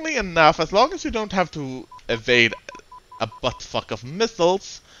 Surprisingly enough, as long as you don't have to evade a buttfuck of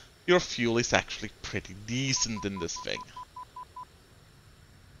missiles, your fuel is actually pretty decent in this thing.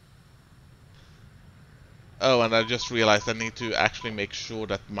 Oh, and I just realized I need to actually make sure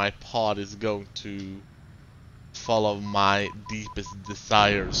that my pod is going to follow my deepest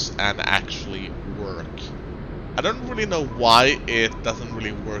desires and actually work. I don't really know why it doesn't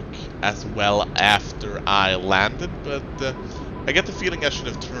really work as well after I landed, but I get the feeling I should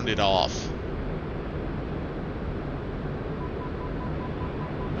have turned it off.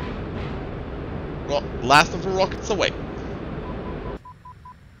 Well, last of the rockets away.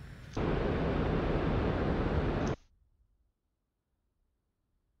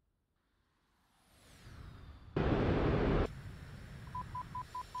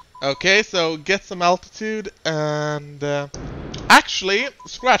 Okay, so get some altitude and actually,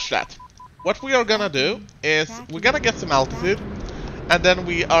 scratch that. What we are gonna do is we're gonna get some altitude and then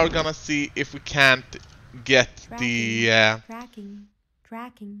we are gonna see if we can't get the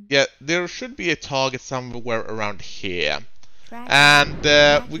Tracking. yeah, there should be a target somewhere around here. And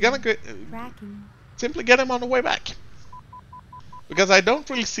we're gonna simply get him on the way back. Because I don't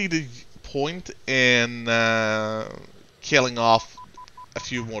really see the point in killing off a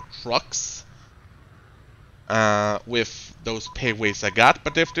few more trucks with those payways I got,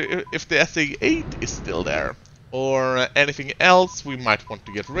 but if the SA-8 is still there, or anything else we might want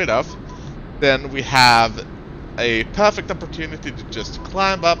to get rid of, then we have a perfect opportunity to just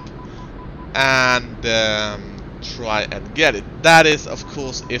climb up and try and get it. That is, of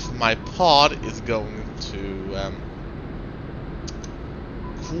course, if my pod is going to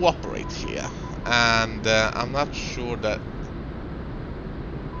cooperate here, and I'm not sure that.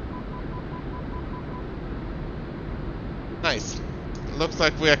 Nice. Looks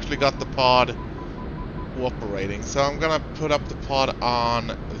like we actually got the pod cooperating. So I'm gonna put up the pod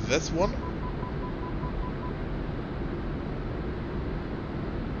on this one.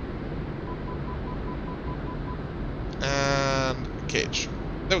 And cage.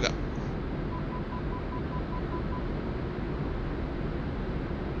 There we go.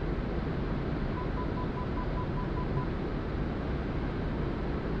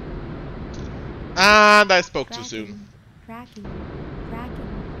 And I spoke too soon. Tracking.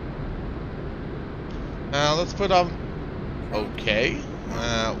 Let's put on. Okay.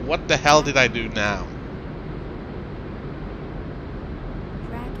 What the hell did I do now?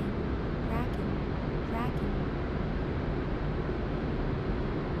 Tracking.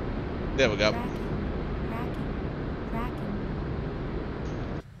 There we go.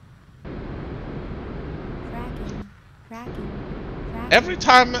 Tracking. Every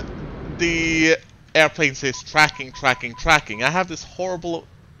time the airplane says tracking, I have this horrible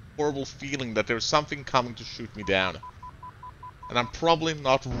feeling that there's something coming to shoot me down. And I'm probably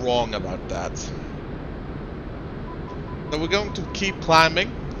not wrong about that. So we're going to keep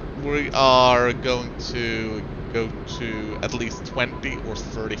climbing. We are going to go to at least 20 or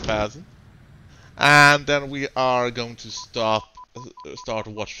 30,000. And then we are going to start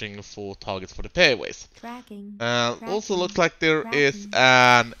watching for targets for the payways. Also looks like there is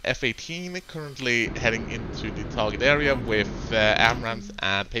an F-18 currently heading into the target area with AMRAAMs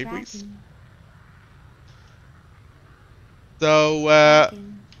and payways. So I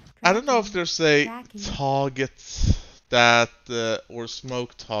don't know if there's a target that or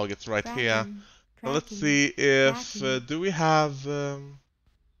smoke targets right here. Now let's see if do we have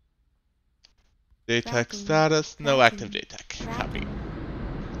JTAC status? No active JTAC. Copy.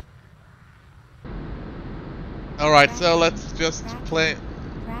 Alright, so let's just play.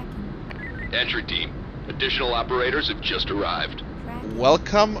 Entry team. Additional operators have just arrived.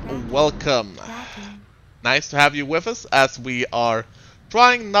 Welcome, welcome. Nice to have you with us as we are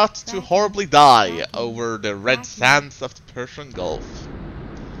trying not to horribly die over the red sands of the Persian Gulf.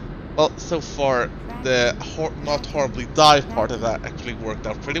 Well, so far the not horribly die part of that actually worked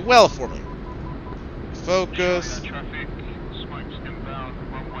out pretty well for me. Focus. Traffic, smokes inbound,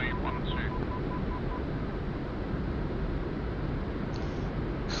 runway 12.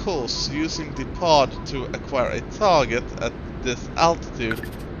 Course, using the pod to acquire a target at this altitude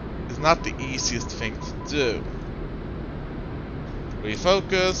is not the easiest thing to do.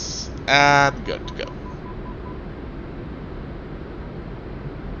 Refocus, and good to go.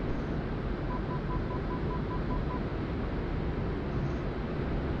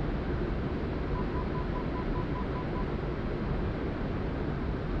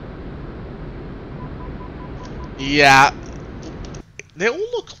 Yeah, they all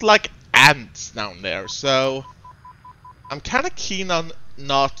look like ants down there, so I'm kind of keen on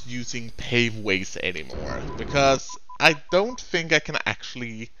not using paveways anymore, because I don't think I can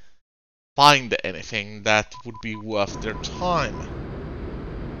actually find anything that would be worth their time.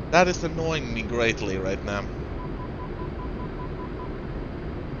 That is annoying me greatly right now.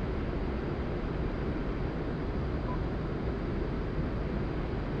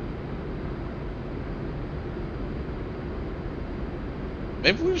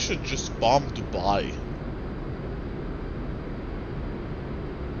 Maybe we should just bomb Dubai.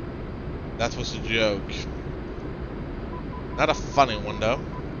 That was a joke. Not a funny one though.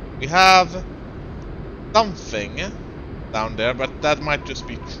 We have something down there, but that might just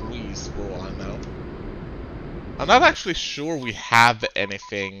be trees for all I know. I'm not actually sure we have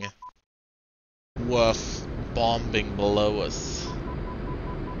anything worth bombing below us.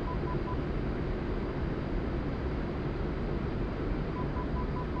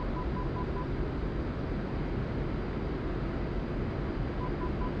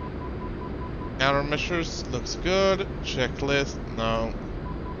 Countermeasures looks good. Checklist, no.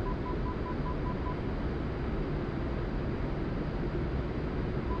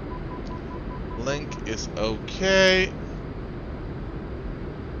 Link is okay.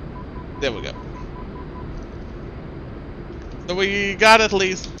 There we go. So we got at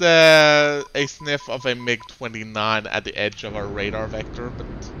least a sniff of a MiG-29 at the edge of our radar vector, but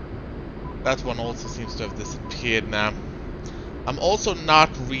that one also seems to have disappeared now. I'm also not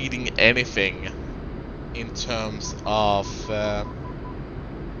reading anything in terms of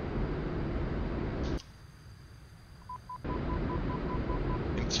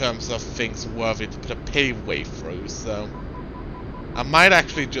things worthy to put a paveway through, so I might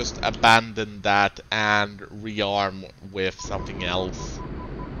actually just abandon that and rearm with something else.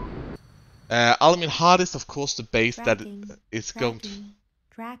 HOTAS, of course, the base that is going to...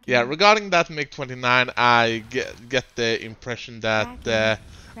 Yeah, regarding that MiG-29, I get the impression that...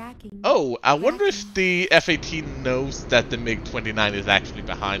 oh, I wonder if the F-18 knows that the MiG-29 is actually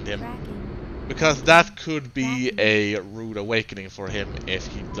behind him. Because that could be a rude awakening for him if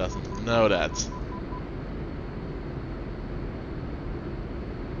he doesn't know that.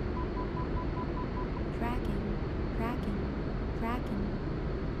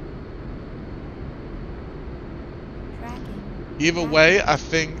 Either way, I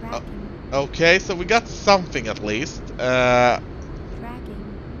think... okay, so we got something at least.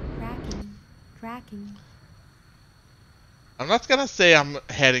 I'm not gonna say I'm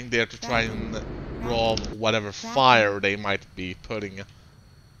heading there to try and rob whatever fire they might be putting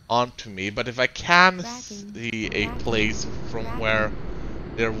onto me, but if I can see a place from where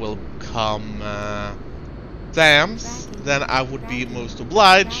there will come SAMs, then I would be most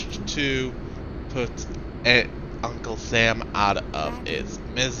obliged to put Uncle Sam out of his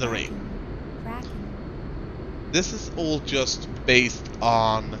misery. This is all just based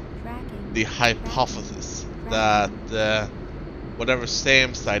on the hypothesis that whatever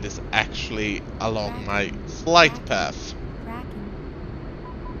SAM site is actually along my flight path.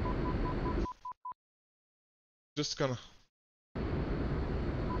 Just gonna...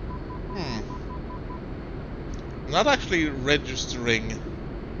 I'm not actually registering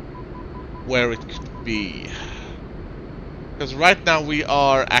where it could be. Because right now we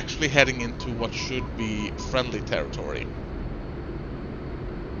are actually heading into what should be friendly territory.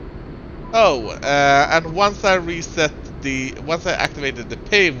 Oh, and once I once I activated the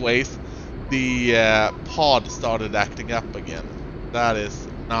paveways, the pod started acting up again. That is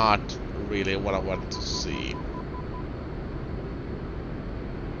not really what I wanted to see.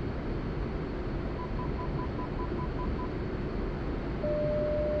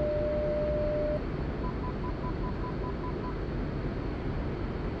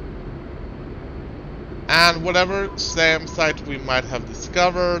 And whatever SAM site we might have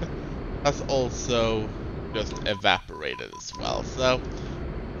discovered has also just evaporated as well. So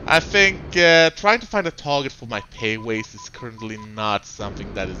I think trying to find a target for my payways is currently not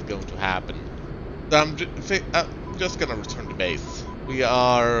something that is going to happen. So I'm just gonna return to base. We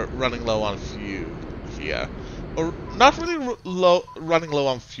are running low on fuel here. Or not really running low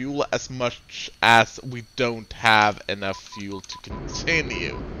on fuel as much as we don't have enough fuel to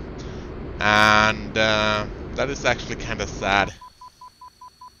continue. And that is actually kind of sad.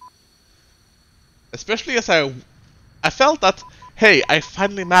 Especially as I felt that, hey, I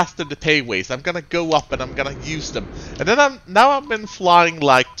finally mastered the payways. I'm gonna go up and I'm gonna use them. And then now I've been flying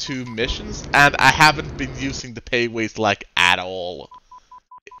like 2 missions and I haven't been using the payways like at all.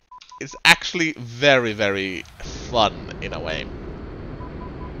 It's actually very, very fun in a way.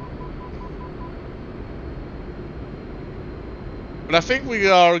 But I think we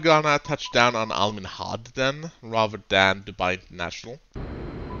are gonna touch down on Al Minhad then, rather than Dubai International.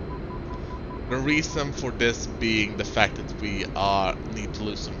 The reason for this being the fact that we need to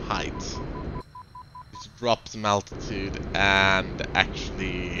lose some height. To drop some altitude and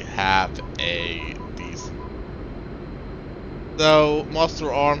actually have a decent. So,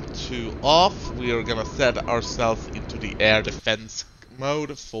 Master Arm 2 off, we are gonna set ourselves into the air defense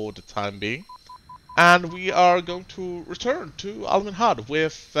mode for the time being. And we are going to return to Al Minhad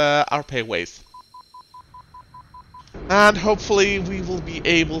with our payways. And hopefully we will be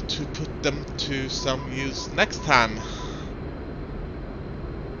able to put them to some use next time.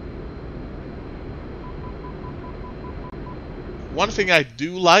 One thing I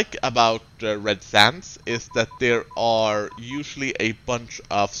do like about Red Sands is that there are usually a bunch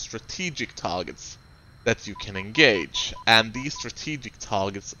of strategic targets that you can engage, and these strategic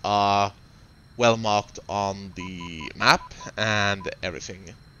targets are well marked on the map and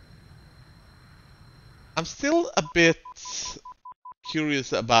everything. I'm still a bit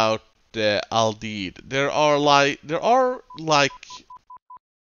curious about Al Deed. There are like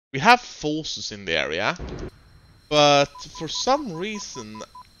we have forces in the area. But for some reason,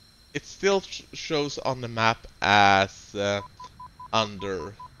 it still shows on the map as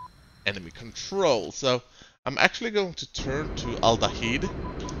under enemy control. So I'm actually going to turn to Al Dahid,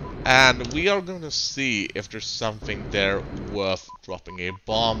 and we are going to see if there's something there worth dropping a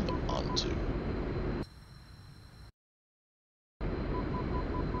bomb onto.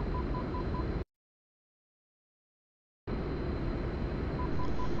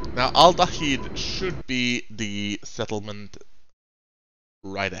 Now, Al Dahid should be the settlement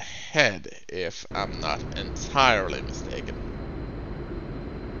right ahead, if I'm not entirely mistaken.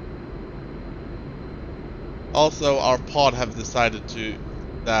 Also, our pod have decided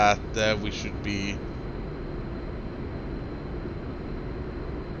that we should be...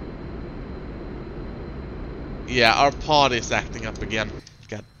 Yeah, our pod is acting up again.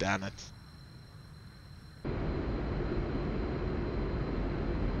 God damn it.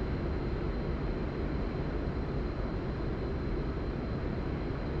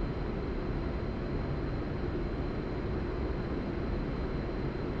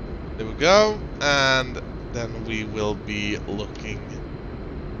 There we go, and then we will be looking.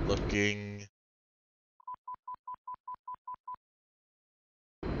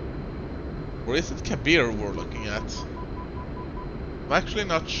 Or is it Kabir we're looking at? I'm actually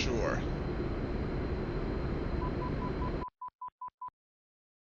not sure.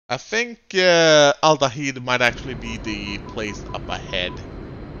 I think Al Dahid might actually be the place up ahead.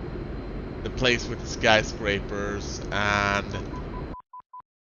 The place with the skyscrapers and...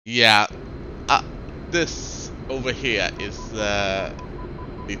 Yeah, this over here is the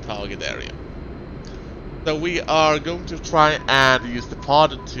target area. So we are going to try and use the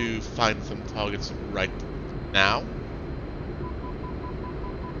pod to find some targets right now.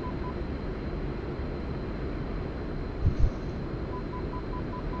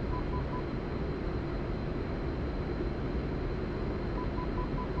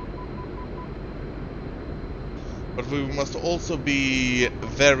 But we must also be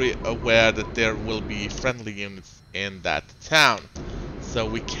very aware that there will be friendly units in that town. So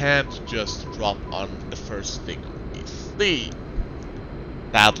we can't just drop on the first thing we see.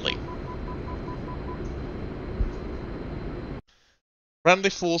 Sadly. Friendly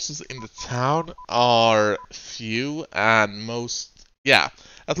forces in the town are few and most... Yeah,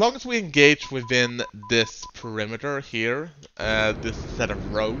 as long as we engage within this perimeter here, this set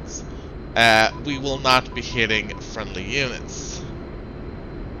of roads, we will not be hitting friendly units.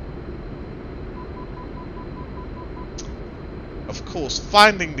 Of course,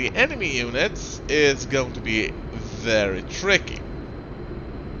 finding the enemy units is going to be very tricky.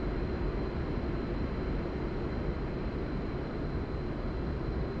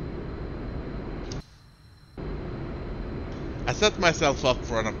 I set myself up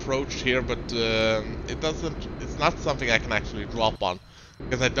for an approach here, but it's not something I can actually drop on,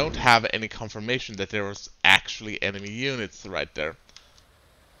 because I don't have any confirmation that there was actually enemy units right there.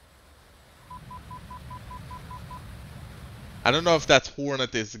 I don't know if that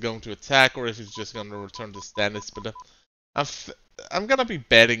Hornet is going to attack or if it's just going to return to Stennis, but I'm gonna be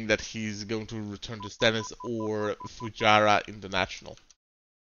betting that he's going to return to Stennis or Fujairah International.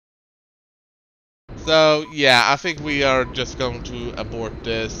 So yeah, I think we are just going to abort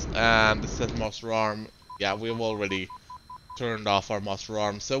this and set Master Arm. Yeah, we've already turned off our Master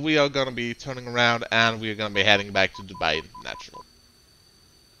Arm, so we are gonna be turning around and we are gonna be heading back to Dubai International.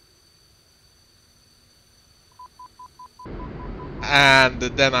 And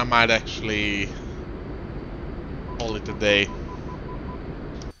then I might actually call it a day.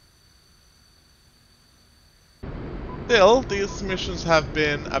 still, these missions have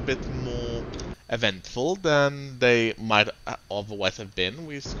been a bit more eventful than they might otherwise have been.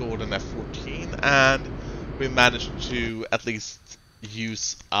 We scored an F-14 and we managed to at least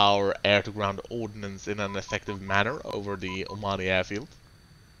use our air-to-ground ordnance in an effective manner over the Omani airfield.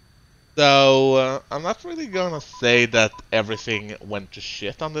 So, I'm not really gonna say that everything went to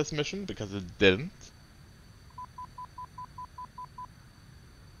shit on this mission, because it didn't.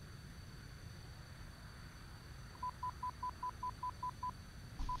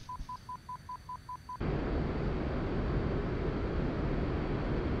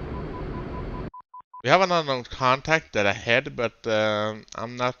 We have an unknown contact that ahead, but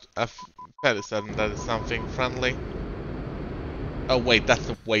I'm not fairly certain that it's something friendly. Oh wait, that's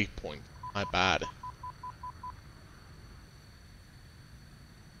the waypoint. My bad.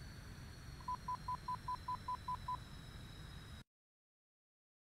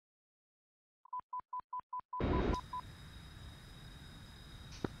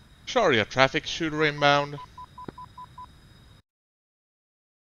 Sorry, a traffic shooter inbound.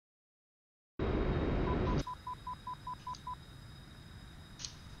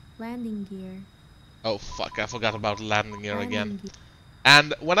 Landing gear. Oh fuck, I forgot about landing gear Landing again. gear.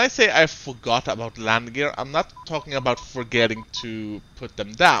 And when I say I forgot about landing gear, I'm not talking about forgetting to put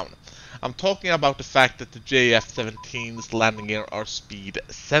them down. I'm talking about the fact that the JF-17's landing gear are speed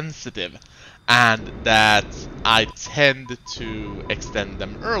sensitive, and that I tend to extend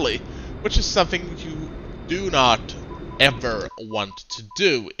them early, which is something you do not ever want to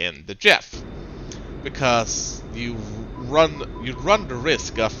do in the JEF, because you run the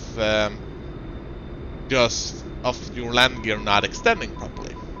risk of of your landing gear not extending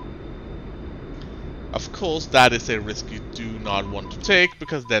properly. Of course, that is a risk you do not want to take,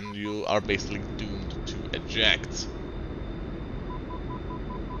 because then you are basically doomed to eject.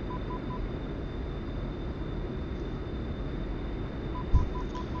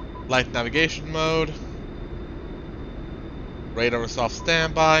 Light navigation mode. Radar is off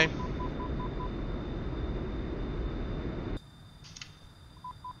standby.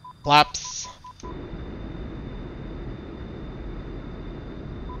 Flaps.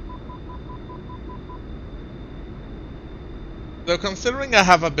 So considering I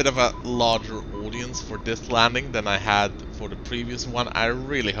have a bit of a larger audience for this landing than I had for the previous one, I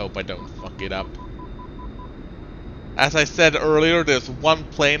really hope I don't fuck it up. As I said earlier, there's one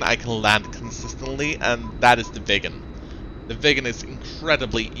plane I can land consistently, and that is the Viggen. The Viggen is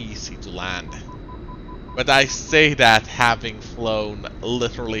incredibly easy to land. But I say that having flown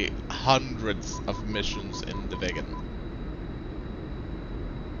literally hundreds of missions in the Viggen.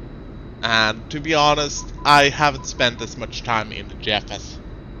 And to be honest, I haven't spent as much time in the JEF as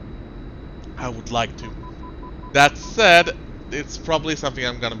I would like to. That said, it's probably something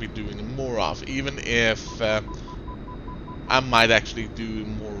I'm gonna be doing more of, even if I might actually do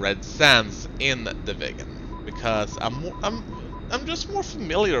more Red Sands in the Viggen, because I'm just more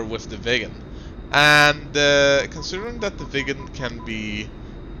familiar with the Viggen, and considering that the Viggen can be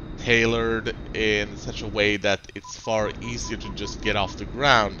tailored in such a way that it's far easier to just get off the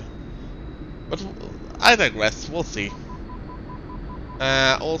ground. But I digress, we'll see.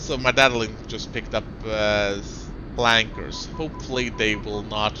 Also, my Daedalin just picked up flankers. Hopefully they will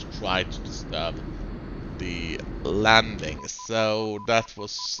not try to disturb the landing. So that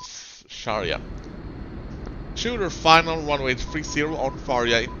was Sharia. Shooter final runway 30 on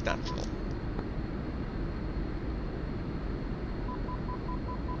Faria International.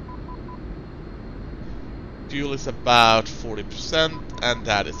 Fuel is about 40%, and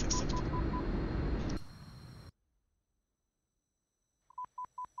that is acceptable.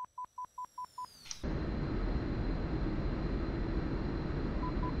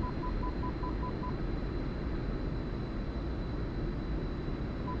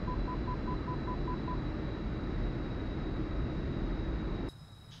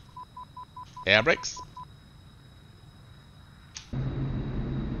 Air brakes.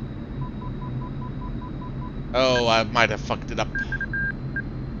 Oh, I might have fucked it up.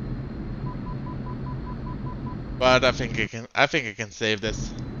 But I think I can save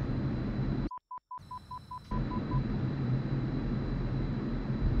this.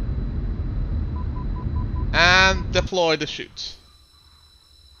 And deploy the chute.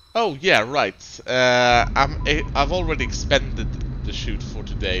 Oh yeah, right. I've already expended the chute for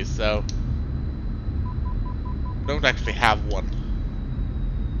today, so I don't actually have one.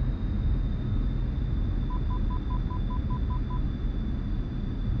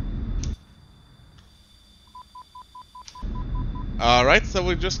 Alright, so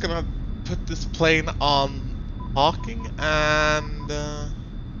we're just gonna put this plane on parking and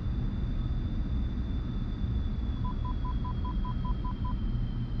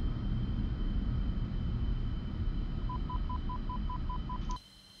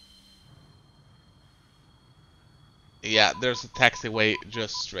Yeah, there's a taxiway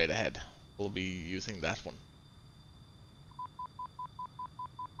just straight ahead. We'll be using that one.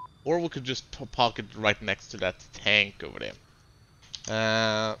 Or we could just park it right next to that tank over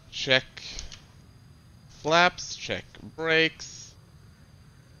there. Check flaps, check brakes.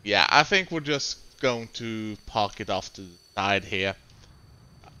 Yeah, I think we're just going to park it off to the side here.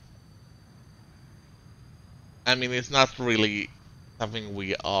 I mean, it's not really something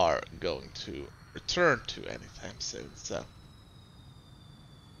we are going to return to anytime soon, so.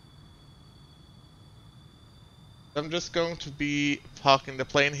 I'm just going to be parking the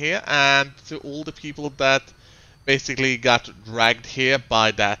plane here, and to all the people that basically got dragged here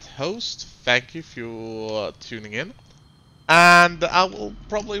by that host, thank you for tuning in. And I will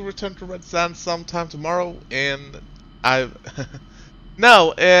probably return to Red Sands sometime tomorrow, and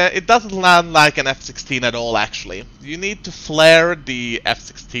No, it doesn't land like an F-16 at all, actually. You need to flare the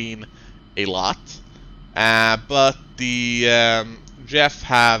F-16 a lot, but the Jeff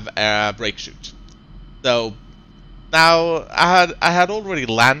have a brake chute. So now I had already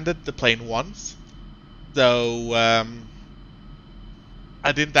landed the plane once, so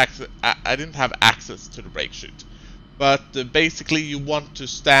I didn't have access to the brake chute. But basically, you want to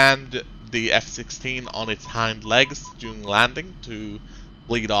stand the F-16 on its hind legs during landing to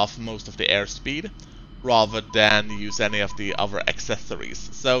bleed off most of the airspeed, rather than use any of the other accessories.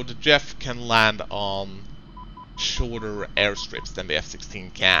 So the Jeff can land on shorter airstrips than the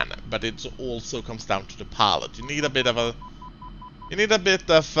F-16 can, but it also comes down to the pilot. You need a bit of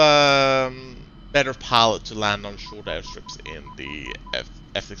better pilot to land on short airstrips in the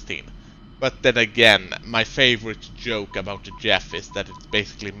F-16. But then again, my favorite joke about the Jeff is that it's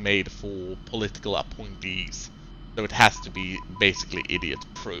basically made for political appointees. So it has to be basically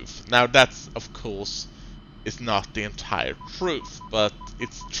idiot-proof. Now that's, of course, is not the entire truth, but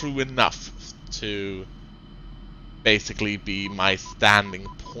it's true enough to basically be my standing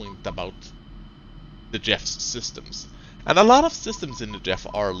point about the Jeff's systems. And a lot of systems in the Jeff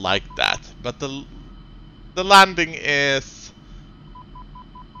are like that, but the landing is...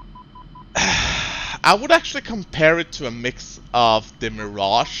 I would actually compare it to a mix of the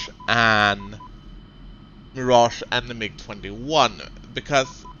Mirage and the MiG-21,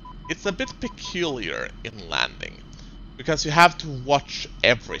 because it's a bit peculiar in landing, because you have to watch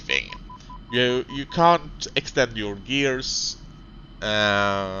everything. You can't extend your gears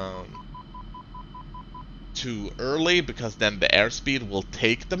too early, because then the airspeed will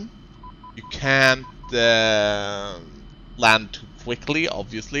take them. You can't land too quickly,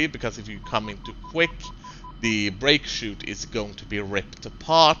 obviously, because if you come in too quick, the brake chute is going to be ripped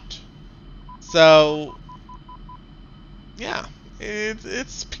apart. So yeah,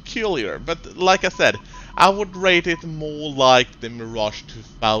 it's peculiar, but like I said, I would rate it more like the Mirage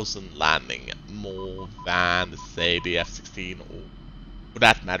 2000 landing more than, say, the F-16 or, for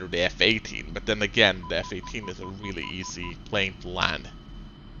that matter, the F-18. But then again, the F-18 is a really easy plane to land.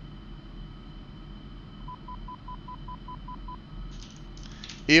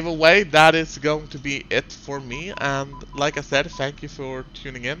 Either way, that is going to be it for me, and like I said, thank you for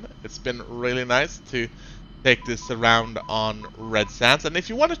tuning in. It's been really nice to take this around on Red Sands, and if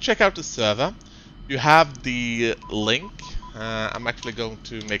you want to check out the server, you have the link. I'm actually going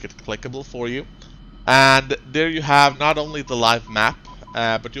to make it clickable for you, and there you have not only the live map,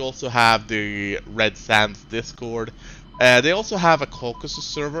 but you also have the Red Sands Discord. They also have a Caucasus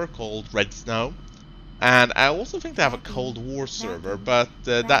server called Red Snow. And I also think they have a Cold War server, but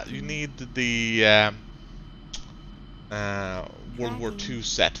that you need the World War II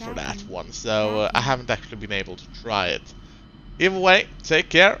set for that one, so I haven't actually been able to try it. Either way, take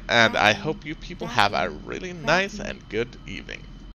care, and I hope you people have a really nice and good evening.